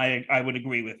 of them I would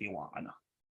agree with you on.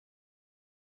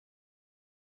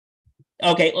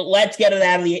 Okay, let's get it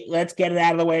out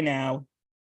of the way now.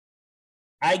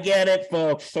 I get it,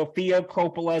 folks. Sofia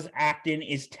Coppola's acting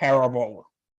is terrible.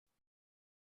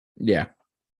 Yeah.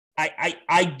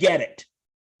 I get it.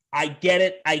 I get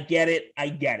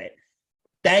it.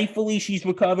 Thankfully, she's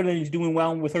recovered and is doing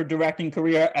well with her directing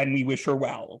career, and we wish her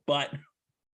well. But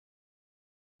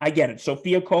I get it.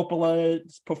 Sofia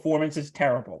Coppola's performance is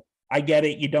terrible. I get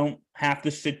it. You don't have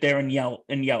to sit there and yell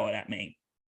it at me.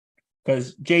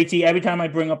 Because JT, every time I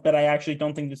bring up that I actually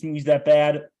don't think this movie's that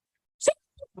bad, Sofia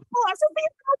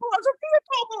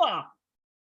Coppola.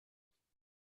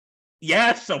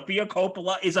 Yes, Sofia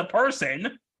Coppola is a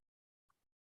person.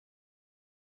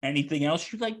 Anything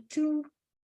else you'd like to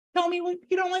tell me what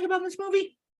you don't like about this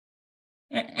movie?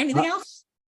 Anything else?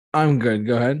 I'm good.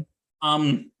 Go ahead.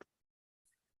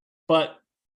 But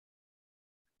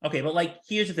like,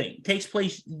 here's the thing. It takes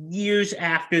place years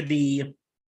after the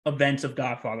events of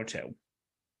Godfather 2.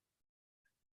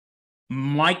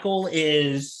 Michael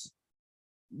is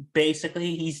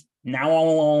basically, he's now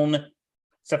all alone,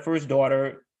 except for his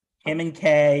daughter. Him and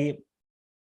Kay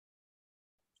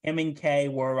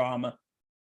were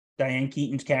Diane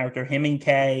Keaton's character. Him and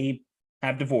Kay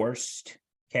have divorced.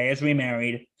 Kay is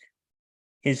remarried.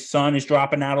 His son is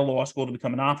dropping out of law school to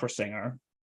become an opera singer.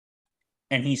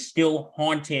 And he's still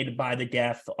haunted by the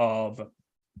death of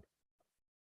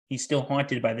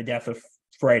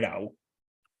Fredo.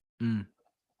 Mm.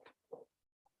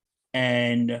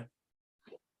 And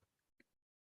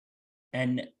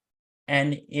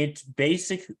it's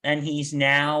basic, and he's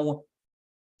now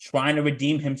trying to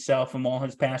redeem himself from all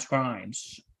his past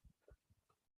crimes.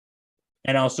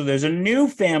 And also there's a new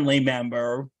family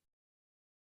member.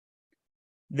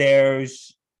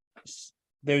 There's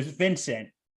Vincent,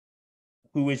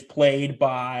 who is played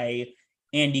by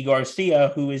Andy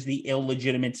Garcia, who is the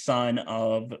illegitimate son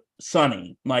of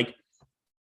Sonny. Like,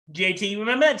 JT,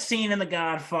 remember that scene in The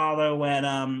Godfather when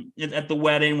at the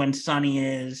wedding when Sonny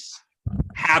is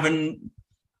having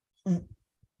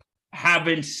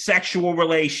sexual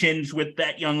relations with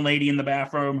that young lady in the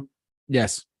bathroom?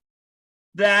 Yes.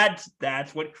 That's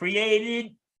what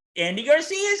created Andy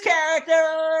Garcia's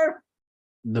character.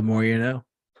 The more you know.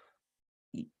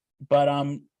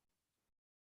 But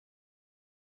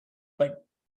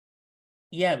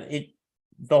yeah,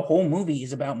 the whole movie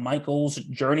is about Michael's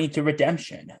journey to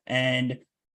redemption, and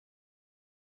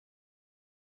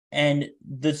I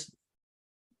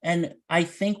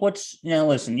think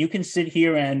listen, you can sit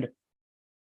here and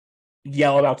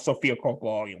yell about Sofia Coppola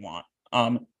all you want.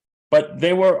 But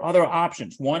there were other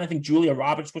options. One, I think Julia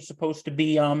Roberts was supposed to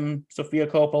be Sofia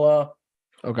Coppola.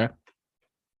 Okay.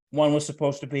 One was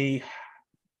supposed to be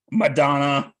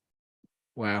Madonna.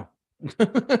 Wow.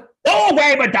 Go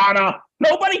away, Madonna!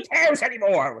 Nobody cares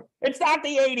anymore. It's not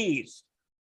the 80s.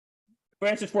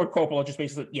 Francis Ford Coppola just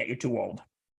basically, yeah, you're too old.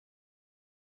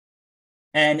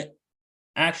 And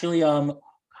actually,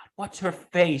 what's her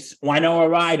face? Winona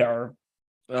Ryder.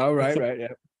 Oh, right, yeah.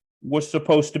 Was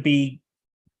supposed to be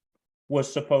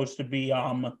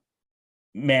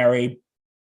Mary,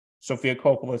 Sofia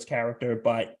Coppola's character,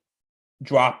 but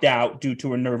dropped out due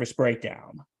to a nervous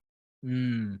breakdown.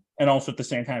 Mm. And also at the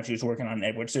same time, she was working on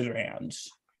Edward Scissorhands.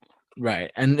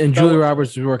 Right. And Julia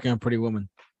Roberts was working on Pretty Woman.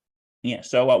 Yeah.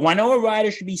 So Winona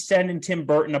Ryder should be sending Tim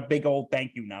Burton a big old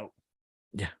thank you note.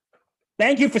 Yeah.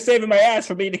 thank you for saving my ass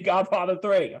for being in Godfather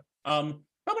 3. No,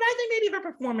 but I think maybe her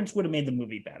performance would have made the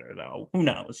movie better, though. Who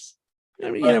knows?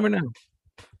 I mean, you never know.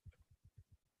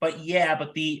 But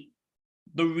the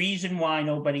reason why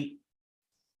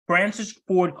Francis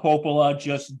Ford Coppola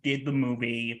just did the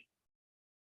movie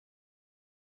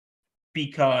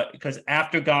because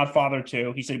after Godfather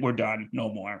 2, he said, we're done,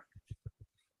 no more.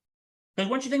 Because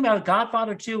once you think about it,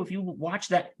 Godfather 2, if you watch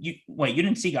that, you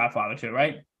didn't see Godfather 2,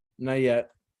 right? Not yet.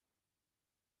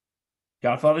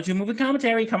 Godfather 2 movie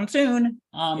commentary coming soon.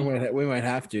 We might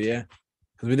have to, yeah.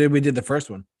 Because we did the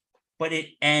first one. But it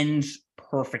ends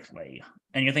perfectly.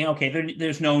 And you're thinking, okay,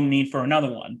 there's no need for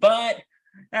another one. But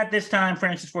at this time,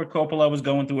 Francis Ford Coppola was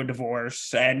going through a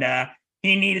divorce, and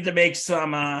he needed to make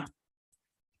some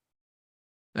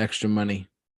extra money.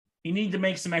 He needed to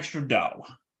make some extra dough,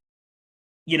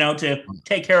 to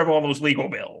take care of all those legal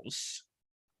bills.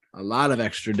 A lot of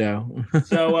extra dough.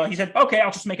 So he said, okay,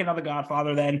 I'll just make another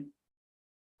Godfather then.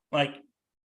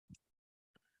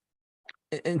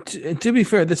 And to be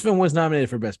fair, this film was nominated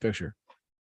for Best Picture.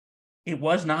 It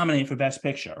was nominated for Best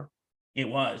Picture. It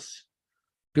was.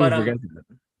 People forget that.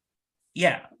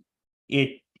 Yeah.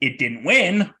 It didn't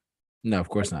win. No, of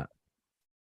course not.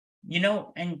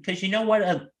 And because you know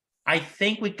what? I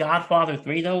think with Godfather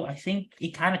 3, though, I think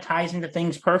it kind of ties into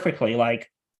things perfectly. Like,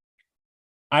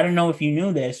 I don't know if you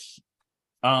knew this.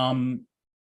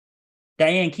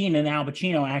 Diane Keaton and Al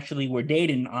Pacino actually were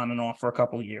dating on and off for a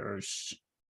couple of years.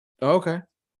 Okay.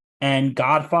 And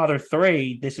Godfather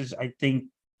 3, I think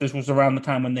this was around the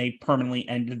time when they permanently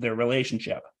ended their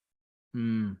relationship.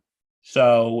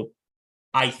 So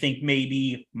I think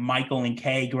maybe Michael and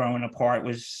Kay growing apart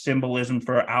was symbolism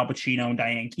for Al Pacino and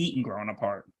Diane Keaton growing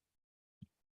apart.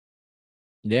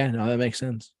 Yeah, no, that makes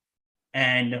sense.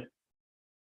 And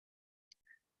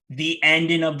the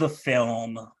ending of the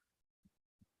film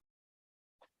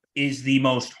is the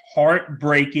most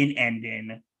heartbreaking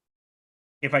ending.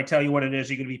 If I tell you what it is,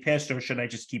 you're going to be pissed, or should I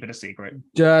just keep it a secret?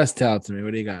 Just tell it to me.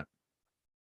 What do you got?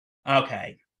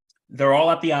 Okay. They're all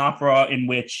at the opera in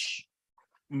which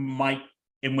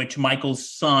Michael's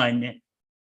son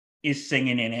is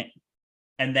singing in it.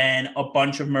 And then a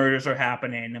bunch of murders are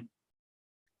happening.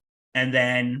 And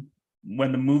then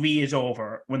when the movie is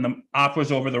over, when the opera's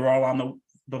over, they're all on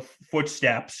the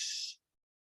footsteps.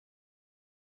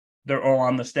 They're all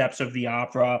on the steps of the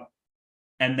opera.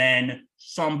 And then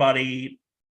somebody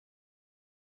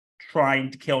trying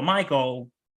to kill Michael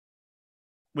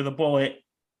with a bullet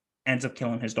ends up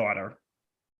killing his daughter.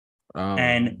 Oh.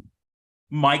 And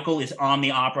Michael is on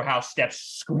the opera house steps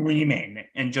screaming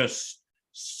and just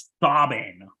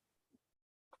sobbing.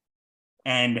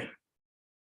 And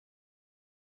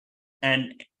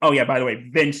oh yeah, by the way,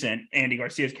 Vincent, Andy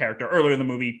Garcia's character earlier in the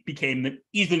movie,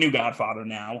 he's the new Godfather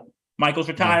now. Michael's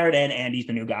retired and Andy's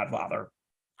the new Godfather.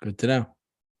 Good to know.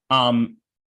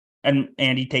 And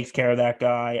Andy takes care of that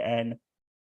guy, and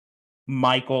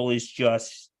Michael is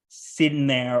just sitting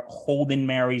there holding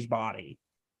Mary's body.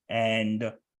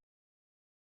 And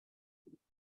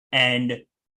then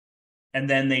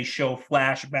they show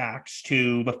flashbacks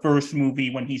to the first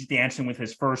movie when he's dancing with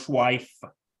his first wife.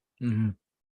 Mm-hmm.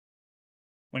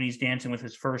 When he's dancing with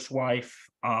his first wife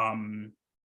in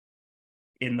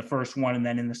the first one, and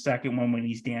then in the second one when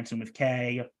he's dancing with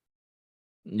Kay.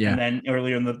 Yeah. And then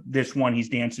earlier in this one, he's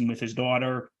dancing with his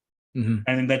daughter. Mm-hmm.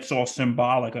 And that's all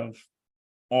symbolic of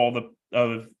all the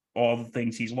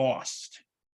things he's lost.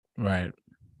 Right.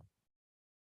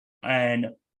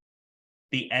 And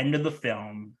the end of the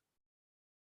film,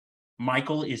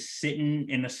 Michael is sitting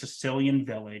in a Sicilian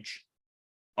village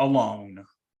alone.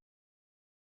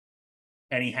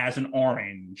 And he has an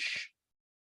orange.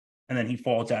 And then he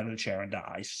falls out of the chair and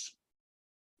dies.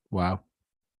 Wow.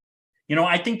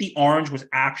 I think the orange was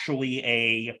actually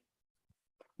an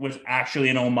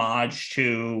homage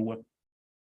to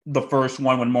the first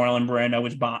one when Marlon Brando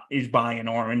is buying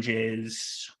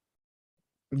oranges.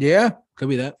 Yeah, could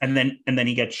be that. And then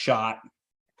he gets shot.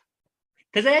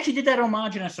 Because they actually did that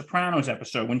homage in a Sopranos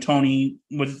episode when Tony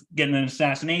was getting an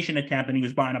assassination attempt and he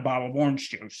was buying a bottle of orange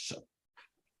juice.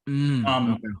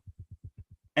 Okay.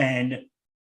 And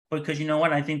because you know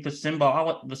what, I think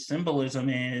the symbolism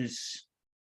is,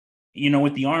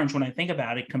 with the orange, when I think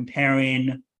about it,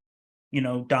 comparing,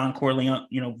 Don Corleone,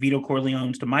 Vito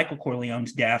Corleone's to Michael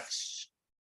Corleone's deaths,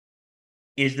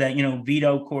 is that,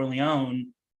 Vito Corleone,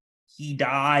 he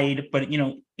died, but, at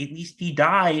least he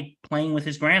died playing with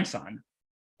his grandson.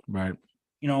 Right.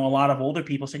 A lot of older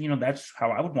people said, that's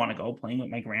how I would want to go, playing with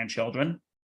my grandchildren,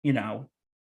 Yeah.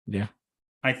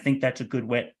 I think that's a good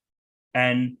wit.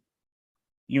 And,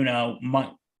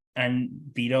 And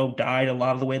Vito died a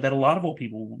lot of the way that a lot of old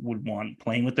people would want,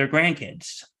 playing with their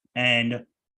grandkids. And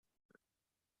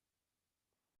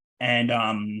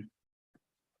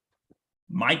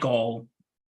Michael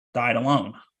died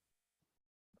alone.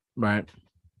 Right.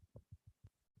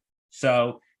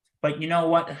 So, but you know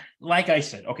what? Like I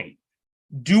said, okay,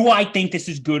 do I think this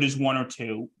is good as 1 or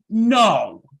 2?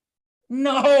 No.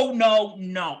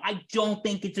 No. I don't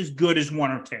think it's as good as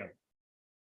 1 or 2.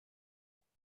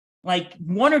 Like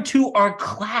 1 or 2 are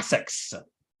classics.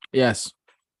 Yes.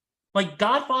 Like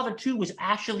Godfather 2 was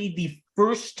actually the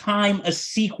first time a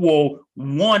sequel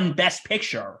won Best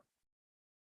Picture.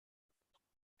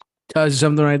 Tells you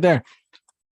something right there.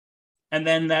 And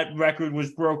then that record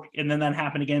was broke. And then that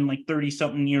happened again like 30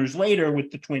 something years later with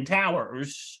the Twin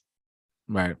Towers.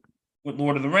 Right. With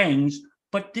Lord of the Rings.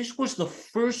 But this was the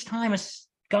first time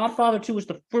Godfather 2 was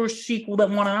the first sequel that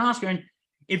won an Oscar. And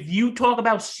if you talk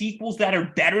about sequels that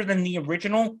are better than the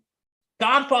original,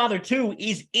 Godfather 2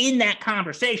 is in that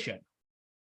conversation.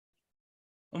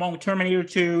 Along with Terminator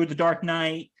 2, The Dark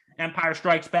Knight, Empire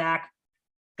Strikes Back.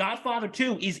 Godfather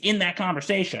 2 is in that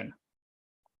conversation.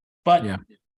 But yeah.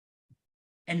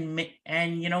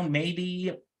 And you know,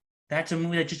 maybe that's a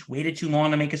movie that just waited too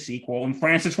long to make a sequel. And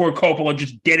Francis Ford Coppola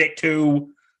just did it to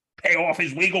pay off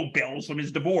his legal bills from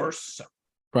his divorce.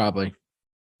 Probably.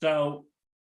 So,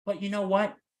 but you know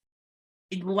what?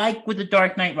 Like with The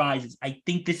Dark Knight Rises, I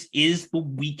think this is the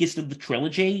weakest of the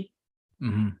trilogy.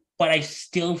 Mm-hmm. But I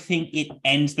still think it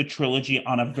ends the trilogy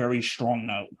on a very strong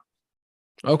note.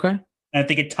 Okay. And I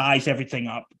think it ties everything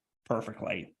up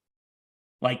perfectly.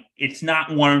 Like, it's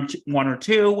not 1 or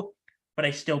 2, but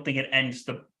I still think it ends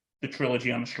the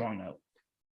trilogy on a strong note.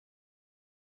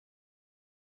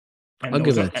 And I'll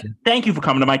give that to you. Thank you for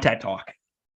coming to my TED Talk.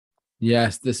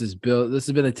 Yes, this is Bill. This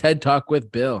has been a TED Talk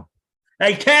with Bill.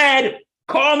 Hey, Ted,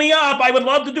 call me up. I would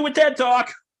love to do a TED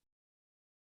Talk.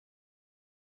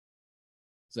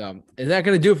 So, is that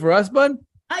going to do it for us, bud?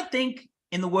 I think,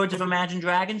 in the words of Imagine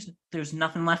Dragons, there's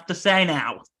nothing left to say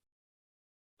now.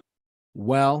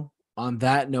 Well, on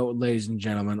that note, ladies and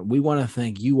gentlemen, we want to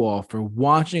thank you all for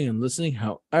watching and listening,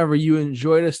 however you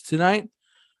enjoyed us tonight.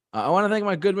 I want to thank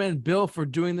my good man, Bill, for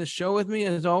doing this show with me,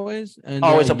 as always. And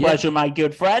always a pleasure, my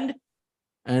good friend.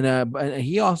 And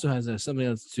he also has something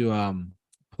else to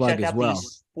plug Check as out well. The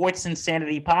Sports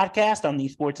Insanity podcast on the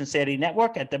Sports Insanity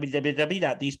Network at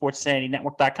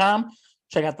www.thesportsinsanitynetwork.com.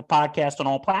 Check out the podcast on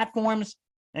all platforms.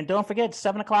 And don't forget,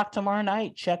 7:00 tomorrow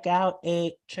night, check out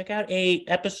a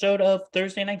episode of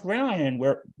Thursday Night Gridiron,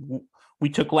 where we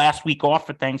took last week off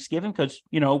for Thanksgiving because,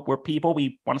 you know, we're people,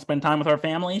 we want to spend time with our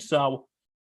family. So,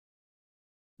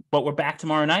 but we're back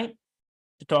tomorrow night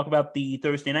to talk about the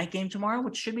Thursday night game tomorrow,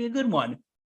 which should be a good one.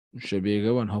 Should be a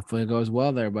good one. Hopefully it goes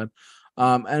well there, bud.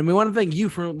 And we want to thank you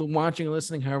for watching and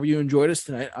listening, however you enjoyed us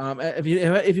tonight. If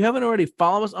you haven't already,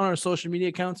 follow us on our social media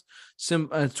accounts,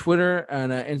 Twitter and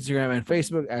Instagram and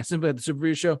Facebook, simply at the Super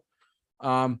Review Show.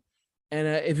 And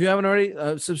if you haven't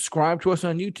already, subscribe to us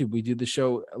on YouTube. We do the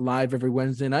show live every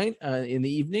Wednesday night in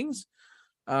the evenings.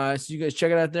 So you guys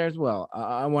check it out there as well.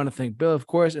 I want to thank Bill, of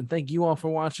course, and thank you all for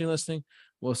watching and listening.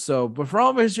 Well, but for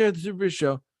all of us here at the Super Review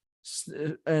Show,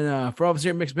 and for all of us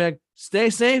here at Mixed Bag, stay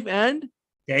safe and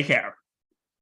take care.